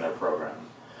topics in their program.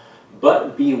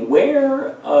 But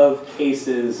beware of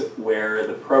cases where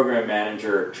the program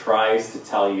manager tries to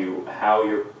tell you how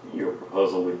your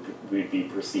proposal would be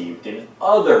perceived in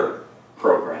other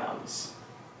programs.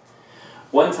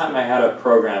 One time I had a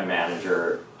program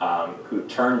manager who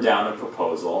turned down a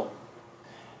proposal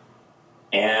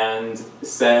and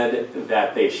said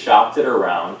that they shopped it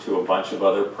around to a bunch of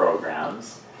other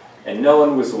programs and no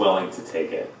one was willing to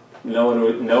take it. No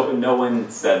one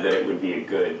said that it would be a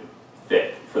good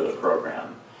fit for the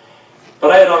program.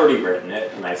 But I had already written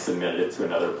it and I submitted it to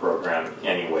another program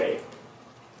anyway.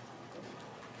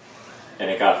 And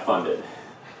it got funded.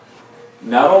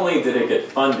 Not only did it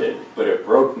get funded, but it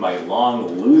broke my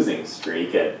long losing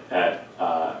streak at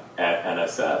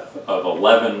NSF of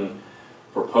 11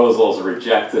 proposals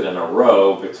rejected in a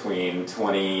row between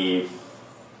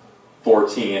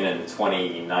 2014 and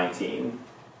 2019.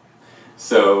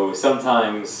 So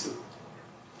sometimes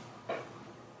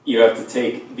you have to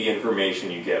take the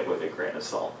information you get with a grain of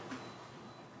salt.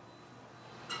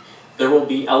 There will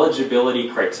be eligibility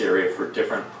criteria for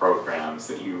different programs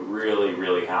that you really,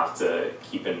 really have to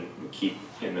keep in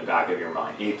the back of your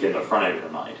mind, keep in the front of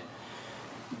your mind.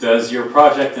 Does your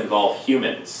project involve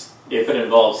humans? If it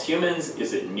involves humans,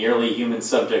 is it merely human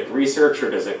subject research or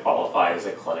does it qualify as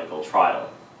a clinical trial?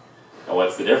 Now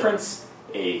what's the difference?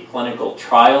 A clinical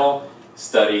trial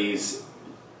studies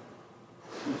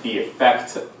the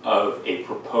effect of a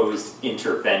proposed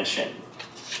intervention.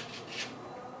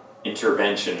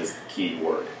 Intervention is the key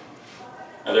word.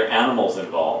 Are there animals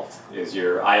involved? Is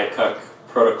your IACUC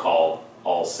protocol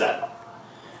all set?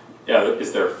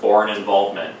 Is there foreign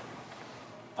involvement?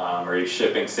 Are you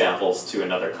shipping samples to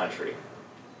another country?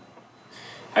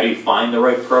 How do you find the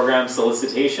right program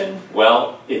solicitation?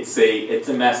 Well, it's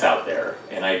a mess out there,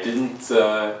 and I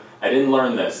didn't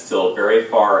learn this till very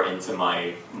far into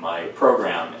my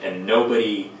program, and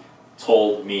nobody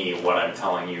told me what I'm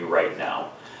telling you right now.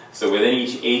 So within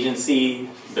each agency,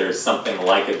 there's something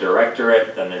like a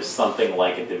directorate, then there's something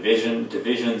like a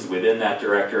divisions within that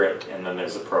directorate, and then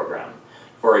there's a program.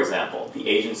 For example, the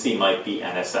agency might be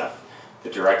NSF, the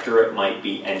directorate might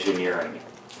be engineering,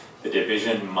 the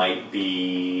division might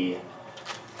be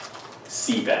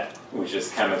CBET, which is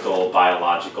chemical,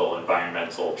 biological,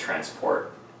 environmental,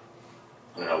 transport.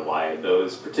 I don't know why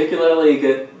those particularly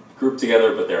get grouped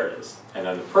together, but there it is. And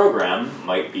then the program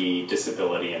might be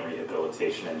disability and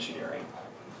rehabilitation engineering.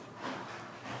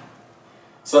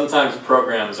 Sometimes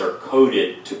programs are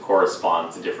coded to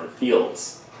correspond to different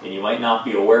fields, and you might not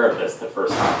be aware of this the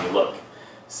first time you look.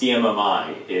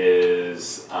 CMMI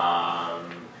is,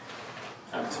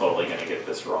 I'm totally going to get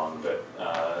this wrong, but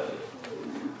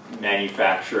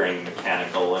manufacturing,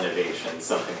 mechanical innovation,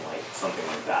 something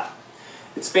like that.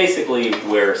 It's basically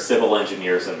where civil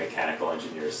engineers and mechanical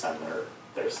engineers send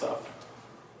their stuff.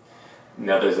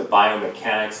 Now there's a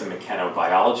biomechanics and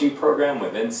mechanobiology program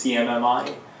within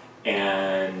CMMI,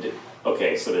 and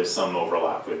okay, so there's some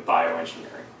overlap with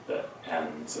bioengineering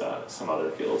and some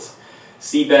other fields.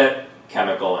 CBET,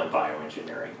 chemical and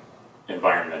bioengineering,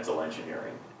 environmental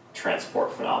engineering,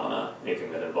 transport phenomena,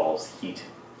 anything that involves heat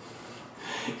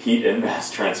and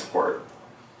mass transport.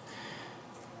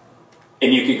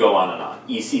 And you could go on and on.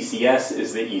 ECCS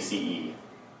is the ECE.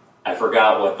 I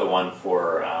forgot what the one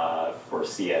for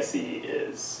CSE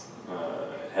is.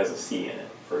 It has a C in it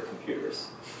for computers.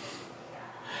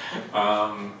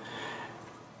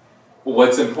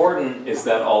 What's important is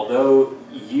that although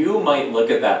you might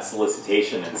look at that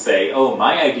solicitation and say, oh,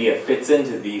 my idea fits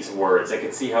into these words, I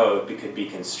could see how it could be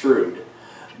construed,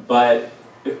 but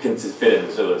it can fit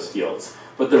into those fields.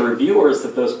 But the reviewers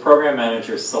that those program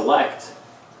managers select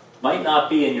might not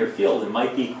be in your field, it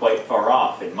might be quite far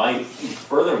off. It might,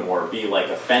 furthermore, be like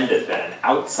offended that an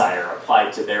outsider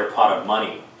applied to their pot of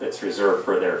money that's reserved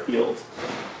for their field.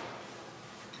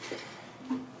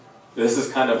 This is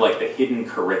kind of like the hidden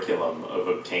curriculum of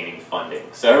obtaining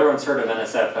funding. So everyone's heard of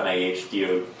NSF, NIH,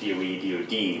 DOE,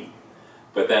 DOD,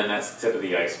 but then that's the tip of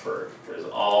the iceberg. There's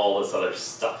all this other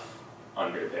stuff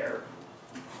under there.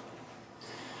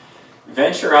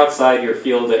 Venture outside your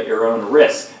field at your own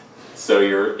risk. So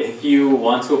if you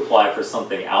want to apply for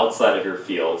something outside of your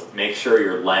field, make sure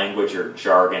your language or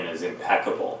jargon is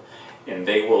impeccable. And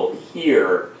they will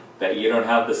hear that you don't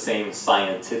have the same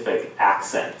scientific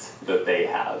accent that they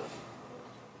have.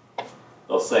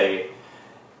 They'll say,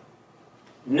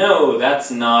 no, that's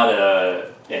not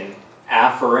an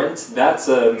afferent, that's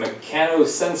a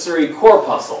mechanosensory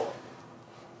corpuscle.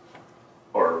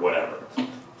 Or whatever.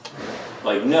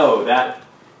 Like, no, that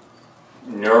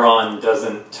neuron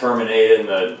doesn't terminate in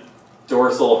the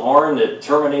dorsal horn, it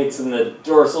terminates in the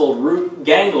dorsal root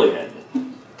ganglion.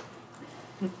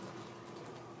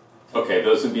 Okay,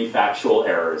 those would be factual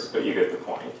errors, but you get the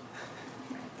point.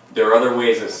 There are other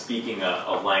ways of speaking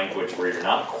a language where you're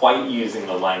not quite using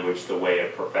the language the way a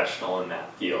professional in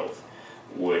that field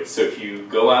would. So if you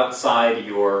go outside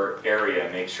your area,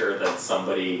 make sure that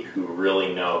somebody who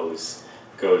really knows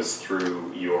goes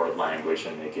through your language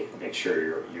and make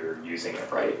sure you're using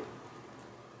it right.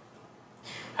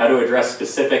 How to address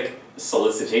specific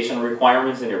solicitation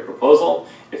requirements in your proposal.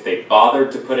 If they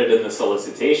bothered to put it in the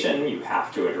solicitation, you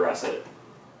have to address it.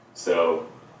 So,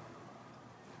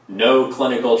 no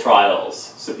clinical trials.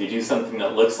 So if you do something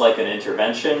that looks like an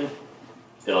intervention,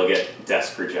 it'll get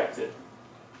desk rejected.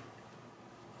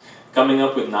 Coming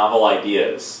up with novel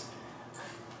ideas.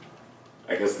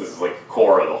 I guess this is like the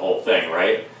core of the whole thing,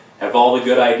 right? Have all the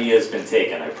good ideas been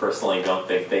taken? I personally don't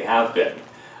think they have been.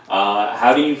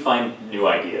 How do you find new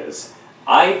ideas?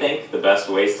 I think the best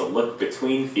way is to look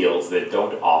between fields that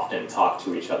don't often talk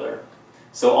to each other.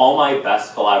 So all my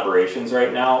best collaborations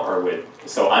right now are with,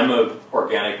 so I'm an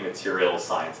organic materials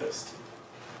scientist,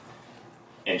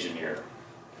 engineer,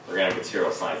 organic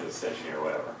materials scientist, engineer,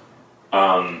 whatever.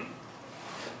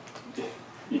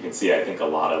 You can see, I think, a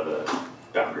lot of the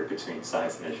boundary between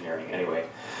science and engineering anyway.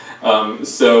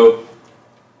 So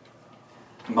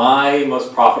my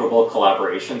most profitable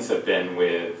collaborations have been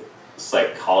with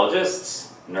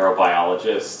psychologists,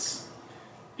 neurobiologists,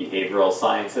 behavioral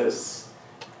scientists,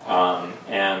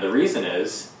 and the reason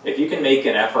is, if you can make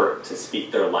an effort to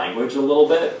speak their language a little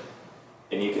bit,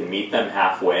 and you can meet them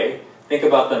halfway, think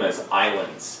about them as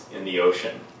islands in the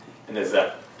ocean. And there's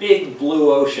that big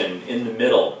blue ocean in the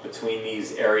middle between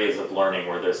these areas of learning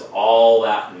where there's all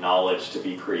that knowledge to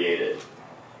be created.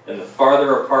 And the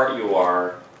farther apart you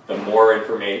are, the more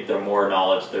information, the more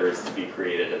knowledge there is to be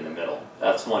created in the middle.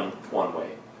 That's one way.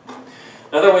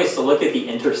 Another way is to look at the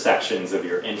intersections of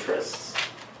your interests.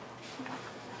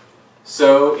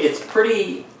 So it's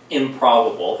pretty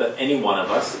improbable that any one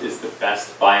of us is the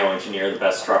best bioengineer, the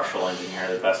best structural engineer,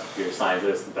 the best computer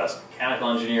scientist, the best mechanical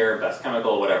engineer, best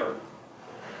chemical, whatever.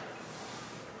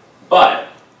 But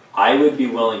I would be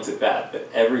willing to bet that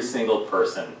every single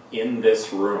person in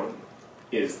this room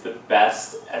is the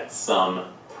best at some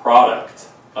product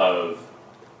of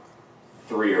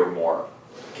 3 or more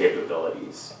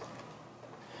capabilities.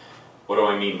 What do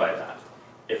I mean by that?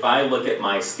 If I look at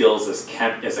my skills as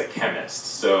a chemist,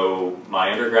 so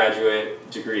my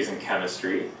undergraduate degree is in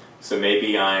chemistry, so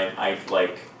maybe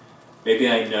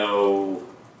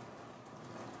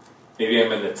maybe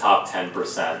I'm in the top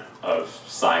 10% of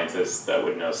scientists that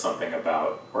would know something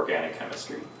about organic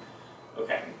chemistry.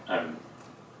 Okay, I'm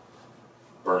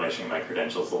burnishing my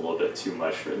credentials a little bit too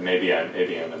much. Maybe I'm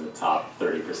in the top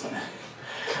 30%.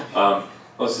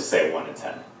 Let's just say 1 in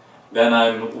 10. Then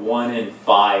I'm 1 in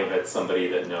 5 at somebody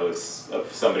that knows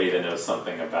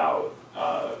something about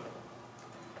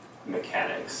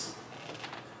mechanics.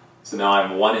 So now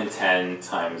I'm 1 in 10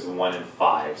 times 1 in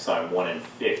 5, so I'm 1 in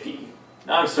 50.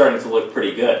 Now I'm starting to look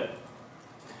pretty good.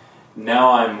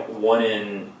 Now I'm 1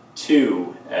 in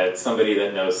 2 at somebody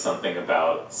that knows something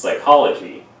about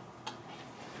psychology.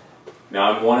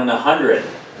 Now I'm 1 in 100.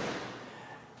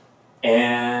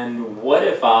 And what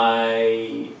if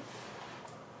I'm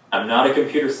not a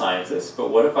computer scientist, but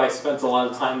what if I spent a lot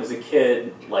of time as a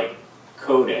kid, like,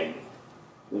 coding?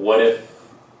 What if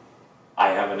I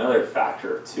have another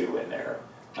factor or 2 in there?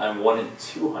 I'm 1 in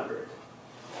 200.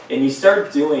 And you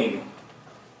start doing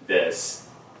this,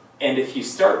 and if you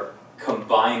start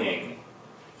combining,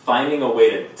 finding a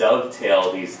way to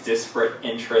dovetail these disparate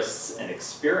interests and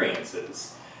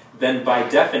experiences, then by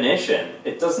definition,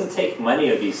 it doesn't take many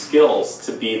of these skills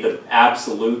to be the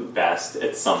absolute best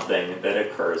at something that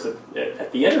occurs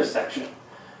at the intersection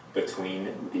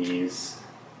between these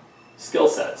skill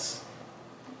sets.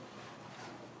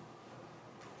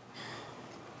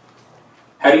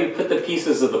 How do you put the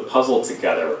pieces of the puzzle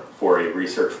together for a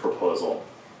research proposal?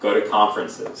 Go to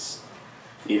conferences,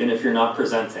 even if you're not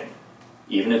presenting.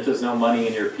 Even if there's no money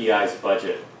in your PI's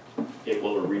budget, it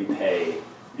will repay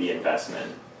the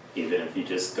investment, even if you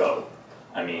just go.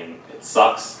 I mean, it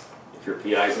sucks if your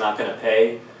PI is not going to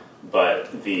pay,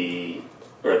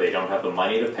 or they don't have the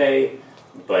money to pay,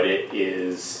 but it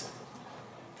is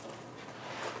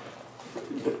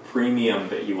the premium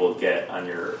that you will get on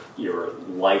your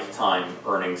lifetime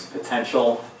earnings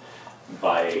potential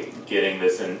by getting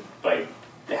this in, by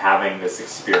having this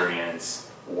experience,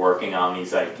 working on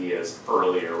these ideas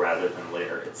earlier rather than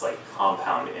later. It's like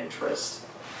compound interest.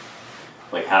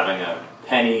 Like having a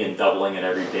penny and doubling it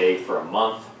every day for a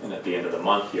month, and at the end of the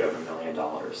month you have $1 million.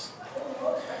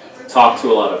 Talk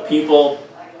to a lot of people.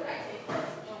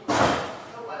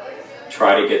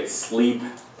 Try to get sleep.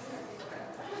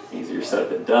 Easier said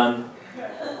than done.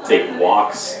 Take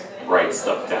walks, write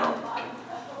stuff down.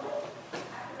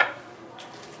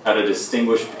 How to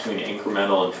distinguish between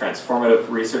incremental and transformative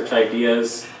research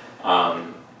ideas.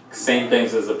 Same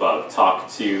things as above. Talk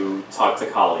to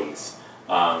colleagues,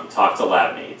 talk to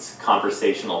lab mates,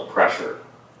 conversational pressure.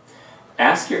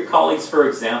 Ask your colleagues for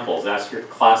examples, ask your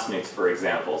classmates for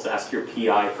examples, ask your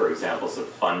PI for examples of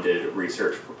funded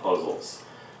research proposals.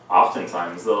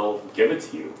 Oftentimes they'll give it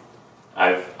to you.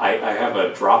 I have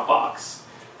a Dropbox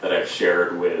that I've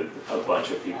shared with a bunch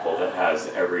of people that has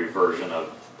every version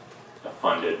of a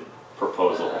funded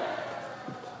proposal.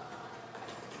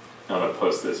 I'm going to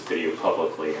post this video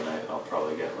publicly, and I'll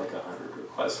probably get like 100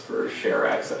 requests for share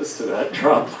access to that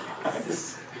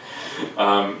Dropbox.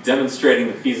 Demonstrating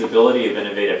the feasibility of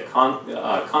innovative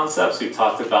concepts. We've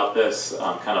talked about this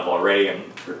kind of already.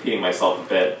 I'm repeating myself a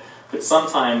bit, but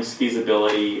sometimes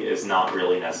feasibility is not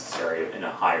really necessary in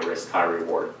a high-risk,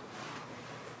 high-reward.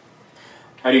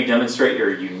 How do you demonstrate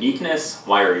your uniqueness?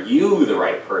 Why are you the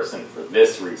right person for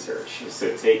this research?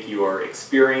 So take your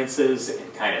experiences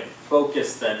and kind of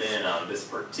focus them in on this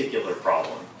particular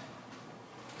problem.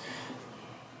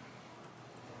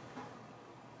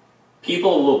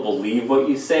 People will believe what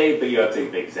you say, but you have to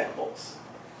give examples.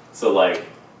 So like,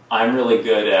 I'm really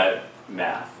good at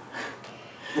math.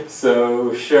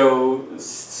 So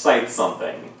cite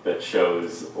something that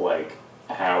shows like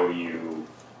how you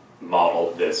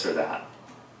modeled this or that.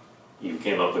 You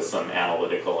came up with some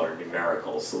analytical or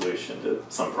numerical solution to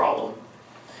some problem.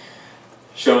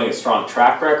 Showing a strong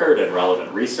track record and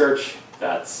relevant research,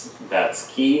 that's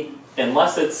key,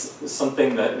 unless it's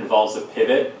something that involves a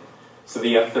pivot. So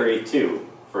the F-32,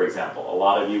 for example, a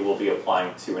lot of you will be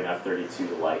applying to an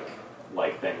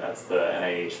F-32-like thing. That's the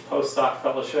NIH postdoc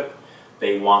fellowship.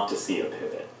 They want to see a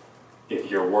pivot. If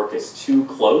your work is too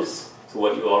close to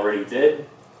what you already did,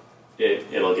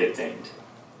 it'll get dinged.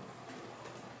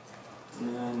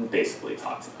 And basically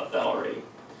talked about that already.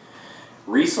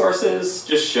 Resources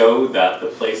just show that the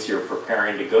place you're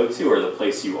preparing to go to or the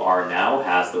place you are now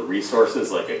has the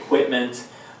resources like equipment.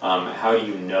 How do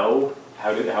you know? How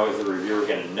is the reviewer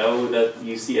going to know that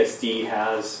UCSD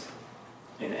has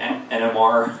an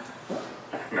NMR?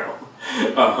 I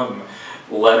don't know.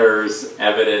 Letters,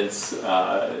 evidence,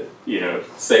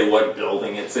 say what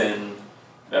building it's in.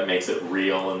 That makes it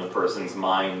real in the person's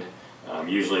mind.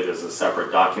 Usually there's a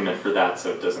separate document for that,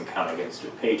 so it doesn't count against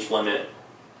your page limit.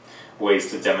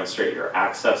 Ways to demonstrate your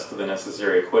access to the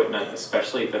necessary equipment,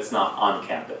 especially if it's not on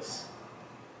campus.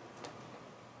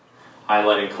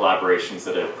 Highlighting collaborations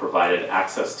that have provided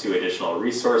access to additional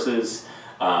resources.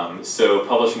 So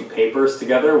publishing papers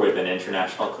together with an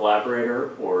international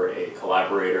collaborator or a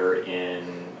collaborator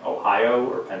in Ohio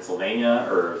or Pennsylvania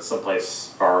or someplace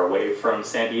far away from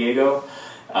San Diego.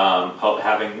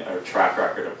 Having a track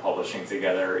record of publishing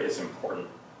together is important.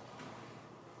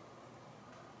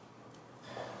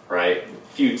 Right?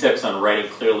 A few tips on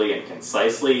writing clearly and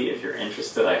concisely. If you're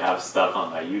interested, I have stuff on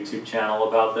my YouTube channel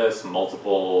about this,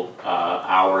 multiple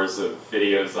hours of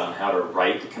videos on how to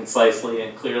write concisely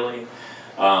and clearly.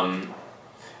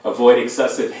 Avoid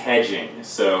excessive hedging.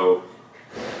 So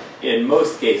in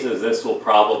most cases, this will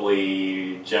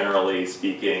probably, generally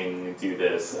speaking, do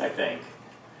this, I think.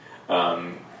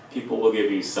 People will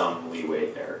give you some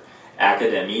leeway there.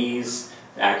 Academies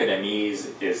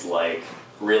is like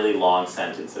really long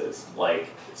sentences, like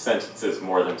sentences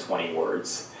more than 20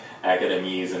 words.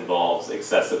 Academies involves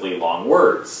excessively long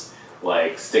words,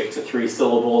 like stick to 3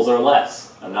 syllables or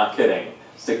less. I'm not kidding.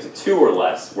 Stick to 2 or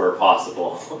less where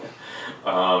possible.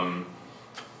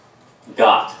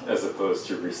 Got as opposed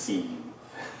to receive.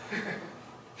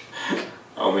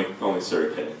 only sort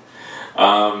of kidding.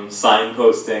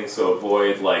 Signposting, so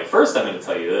avoid like, first I'm going to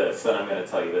tell you this, then I'm going to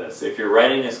tell you this. If your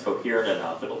writing is coherent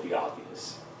enough, it'll be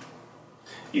obvious.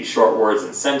 Use short words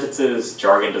and sentences.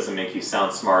 Jargon doesn't make you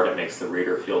sound smart, it makes the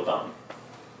reader feel dumb.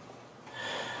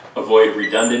 Avoid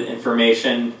redundant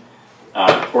information.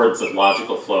 Importance of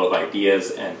logical flow of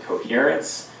ideas and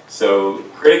coherence. So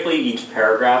critically, each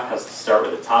paragraph has to start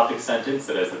with a topic sentence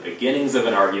that has the beginnings of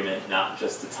an argument, not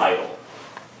just a title.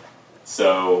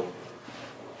 So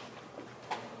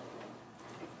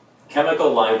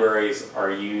chemical libraries are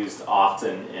used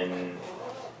often in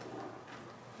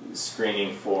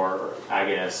screening for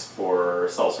agonists for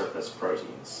cell surface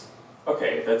proteins.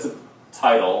 Okay, that's a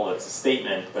title, that's a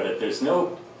statement, but if there's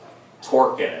no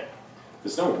torque in it,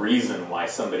 there's no reason why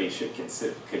somebody should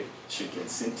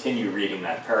continue reading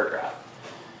that paragraph.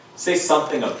 Say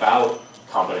something about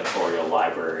combinatorial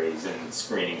libraries and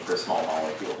screening for small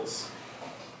molecules.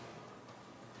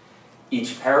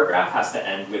 Each paragraph has to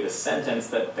end with a sentence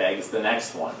that begs the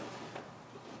next one.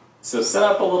 So set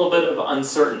up a little bit of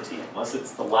uncertainty, unless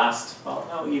it's the last, well,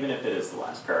 no, even if it is the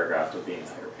last paragraph of the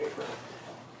entire paper.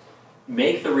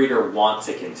 Make the reader want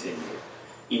to continue.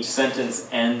 Each sentence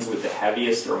ends with the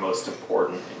heaviest or most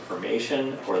important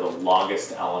information or the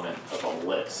longest element of a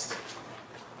list.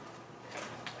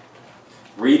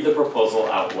 Read the proposal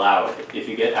out loud. If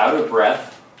you get out of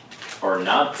breath or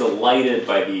not delighted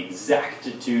by the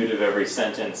exactitude of every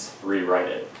sentence, rewrite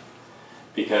it.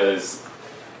 Because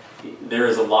there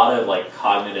is a lot of like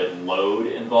cognitive load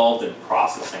involved in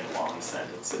processing long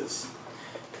sentences.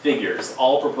 Figures,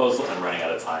 all proposals, I'm running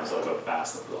out of time so I'll go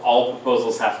fast. All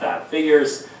proposals have to have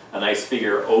figures, a nice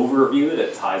figure overview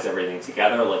that ties everything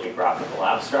together like a graphical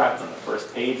abstract on the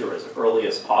first page or as early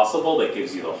as possible that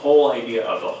gives you the whole idea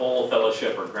of the whole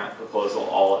fellowship or grant proposal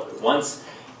all at once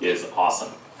is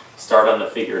awesome. Start on the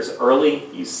figures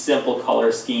early, use simple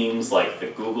color schemes like the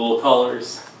Google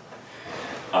colors,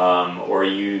 or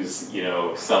use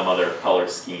some other color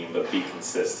scheme, but be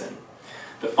consistent.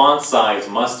 The font size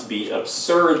must be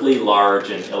absurdly large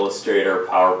in Illustrator,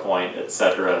 PowerPoint,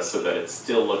 etc., so that it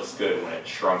still looks good when it's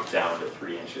shrunk down to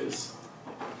 3 inches.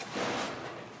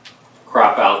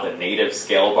 Crop out the native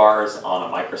scale bars on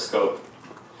a microscope.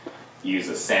 Use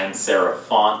a sans serif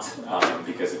font,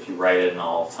 because if you write it in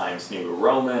all Times New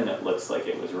Roman, it looks like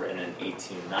it was written in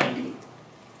 1890.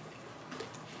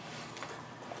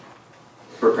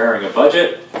 Preparing a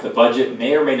budget. The budget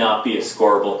may or may not be a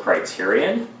scoreable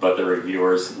criterion, but the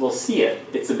reviewers will see it.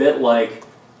 It's a bit like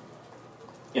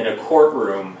in a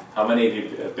courtroom. How many of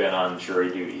you have been on jury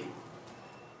duty?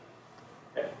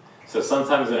 Okay. So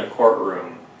sometimes in a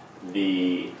courtroom,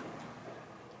 the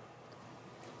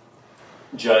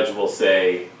judge will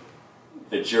say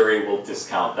the jury will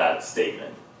discount that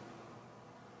statement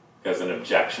because an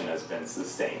objection has been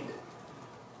sustained.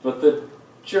 But the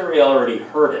jury already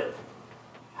heard it.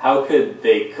 How could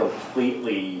they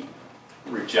completely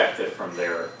reject it from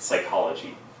their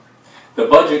psychology? The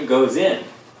budget goes in,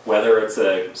 whether it's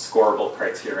a scoreable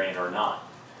criterion or not.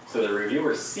 So the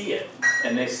reviewers see it,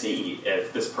 and they see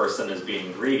if this person is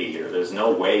being greedy, or there's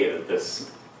no way that this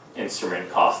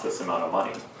instrument costs this amount of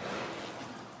money.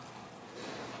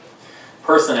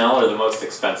 Personnel are the most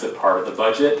expensive part of the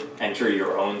budget. Enter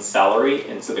your own salary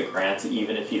into the grant,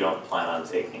 even if you don't plan on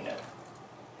taking it.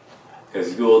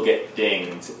 Because you will get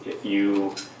dinged if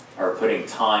you are putting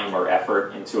time or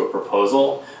effort into a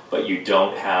proposal, but you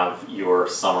don't have your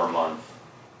summer month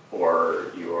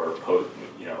or your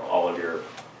all of your,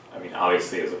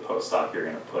 obviously as a postdoc you're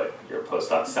going to put your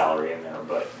postdoc salary in there,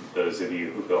 but those of you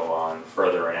who go on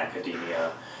further in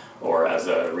academia or as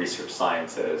a research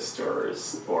scientist or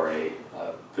a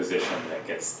position that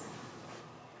gets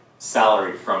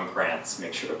salary from grants,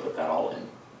 make sure to put that all in.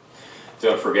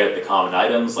 Don't forget the common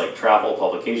items like travel,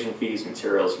 publication fees,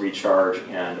 materials, recharge,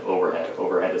 and overhead.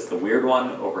 Overhead is the weird one.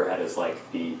 Overhead is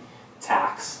like the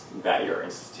tax that your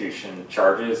institution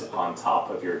charges on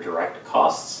top of your direct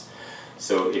costs.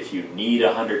 So if you need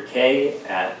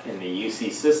 100K in the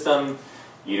UC system,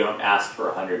 you don't ask for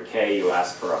 100K, you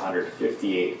ask for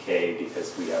 158K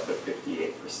because we have a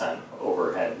 58%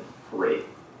 overhead rate.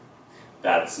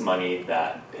 That's money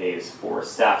that pays for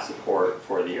staff support,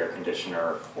 for the air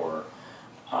conditioner, for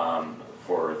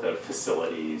the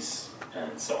facilities,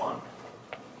 and so on.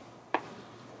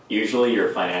 Usually your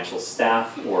financial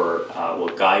staff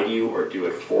will guide you or do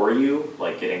it for you,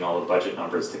 like getting all the budget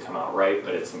numbers to come out right,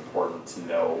 but it's important to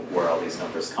know where all these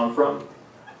numbers come from.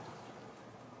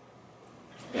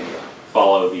 And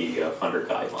follow the funder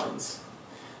guidelines.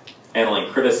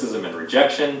 Handling criticism and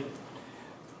rejection.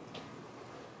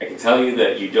 I can tell you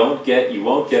that you won't get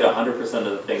 100% of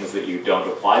the things that you don't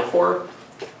apply for.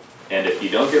 And if you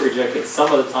don't get rejected,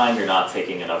 some of the time you're not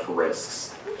taking enough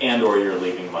risks and or you're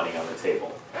leaving money on the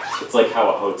table. It's like how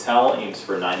a hotel aims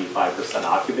for 95%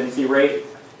 occupancy rate,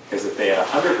 because if they had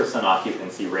 100%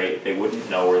 occupancy rate, they wouldn't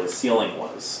know where the ceiling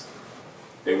was.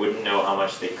 They wouldn't know how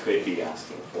much they could be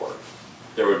asking for.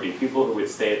 There would be people who would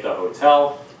stay at the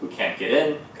hotel who can't get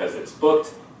in because it's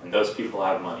booked, and those people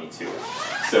have money too.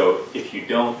 So if you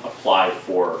don't apply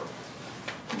for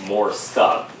more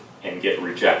stuff and get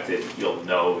rejected, you'll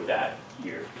know that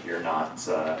you're not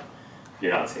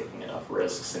taking enough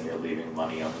risks and you're leaving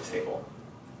money on the table.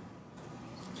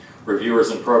 Reviewers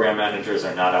and program managers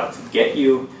are not out to get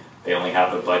you. They only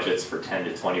have the budgets for 10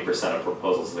 to 20% of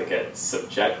proposals that get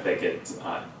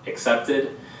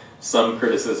accepted. Some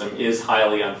criticism is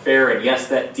highly unfair, and yes,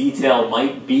 that detail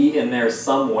might be in there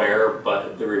somewhere,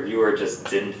 but the reviewer just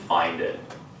didn't find it.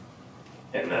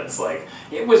 And that's like,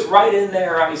 it was right in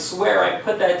there, I swear, I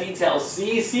put that detail,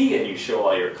 see, and you show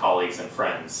all your colleagues and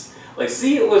friends. Like,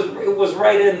 see, it was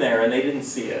right in there, and they didn't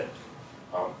see it.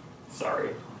 Oh,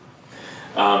 sorry.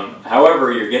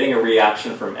 However, you're getting a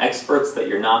reaction from experts that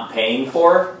you're not paying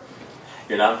for.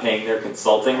 You're not paying their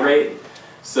consulting rate.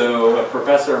 So a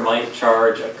professor might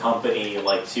charge a company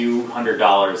like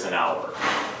 $200 an hour.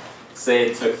 Say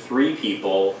it took 3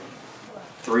 people,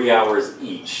 3 hours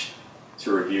each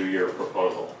to review your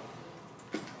proposal.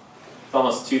 It's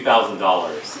almost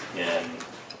 $2,000 in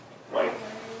like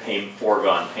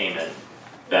foregone payment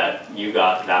that you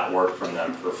got that work from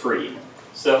them for free.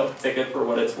 So take it for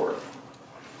what it's worth.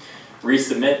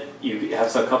 Resubmit, you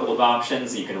have a couple of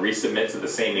options. You can resubmit to the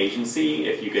same agency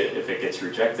if it gets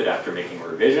rejected after making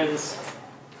revisions.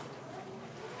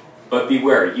 But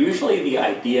beware, usually the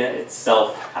idea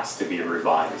itself has to be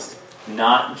revised,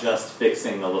 not just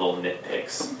fixing the little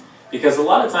nitpicks. Because a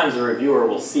lot of times a reviewer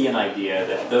will see an idea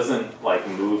that doesn't like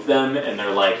move them and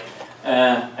they're like,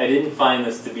 I didn't find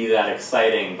this to be that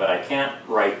exciting, but I can't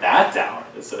write that down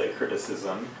as a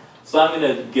criticism. So I'm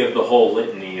going to give the whole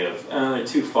litany of, they're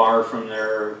too far from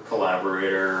their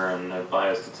collaborator and their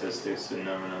biostatistics and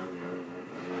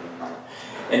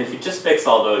and if you just fix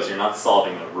all those, you're not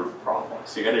solving the root problem.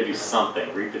 So you got to do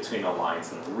something, read between the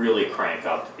lines, and really crank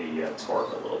up the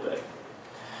torque a little bit.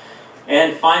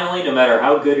 And finally, no matter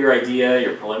how good your idea,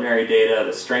 your preliminary data,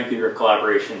 the strength of your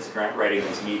collaborations, grant writing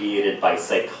is mediated by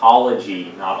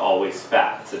psychology, not always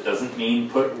facts. It doesn't mean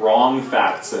put wrong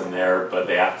facts in there, but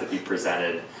they have to be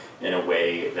presented in a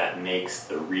way that makes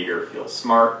the reader feel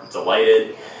smart,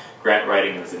 delighted. Grant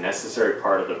writing is a necessary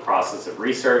part of the process of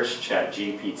research.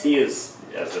 ChatGPT is,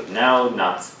 as of now,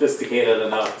 not sophisticated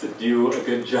enough to do a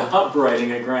good job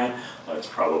writing a grant. It's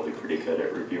probably pretty good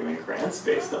at reviewing grants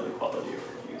based on the quality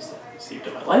of reviews that I've received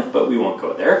in my life, but we won't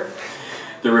go there.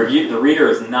 The reader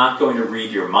is not going to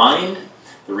read your mind.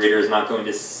 The reader is not going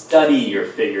to study your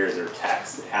figures or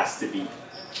text. It has to be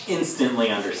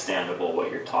instantly understandable what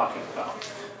you're talking about.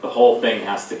 The whole thing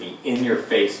has to be in your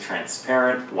face,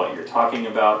 transparent, what you're talking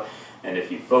about. And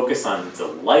if you focus on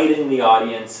delighting the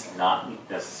audience, not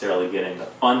necessarily getting the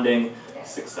funding,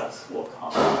 success will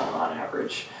come on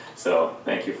average. So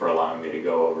thank you for allowing me to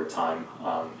go over time.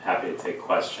 Happy to take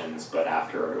questions, but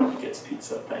after everyone gets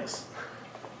pizza. Thanks.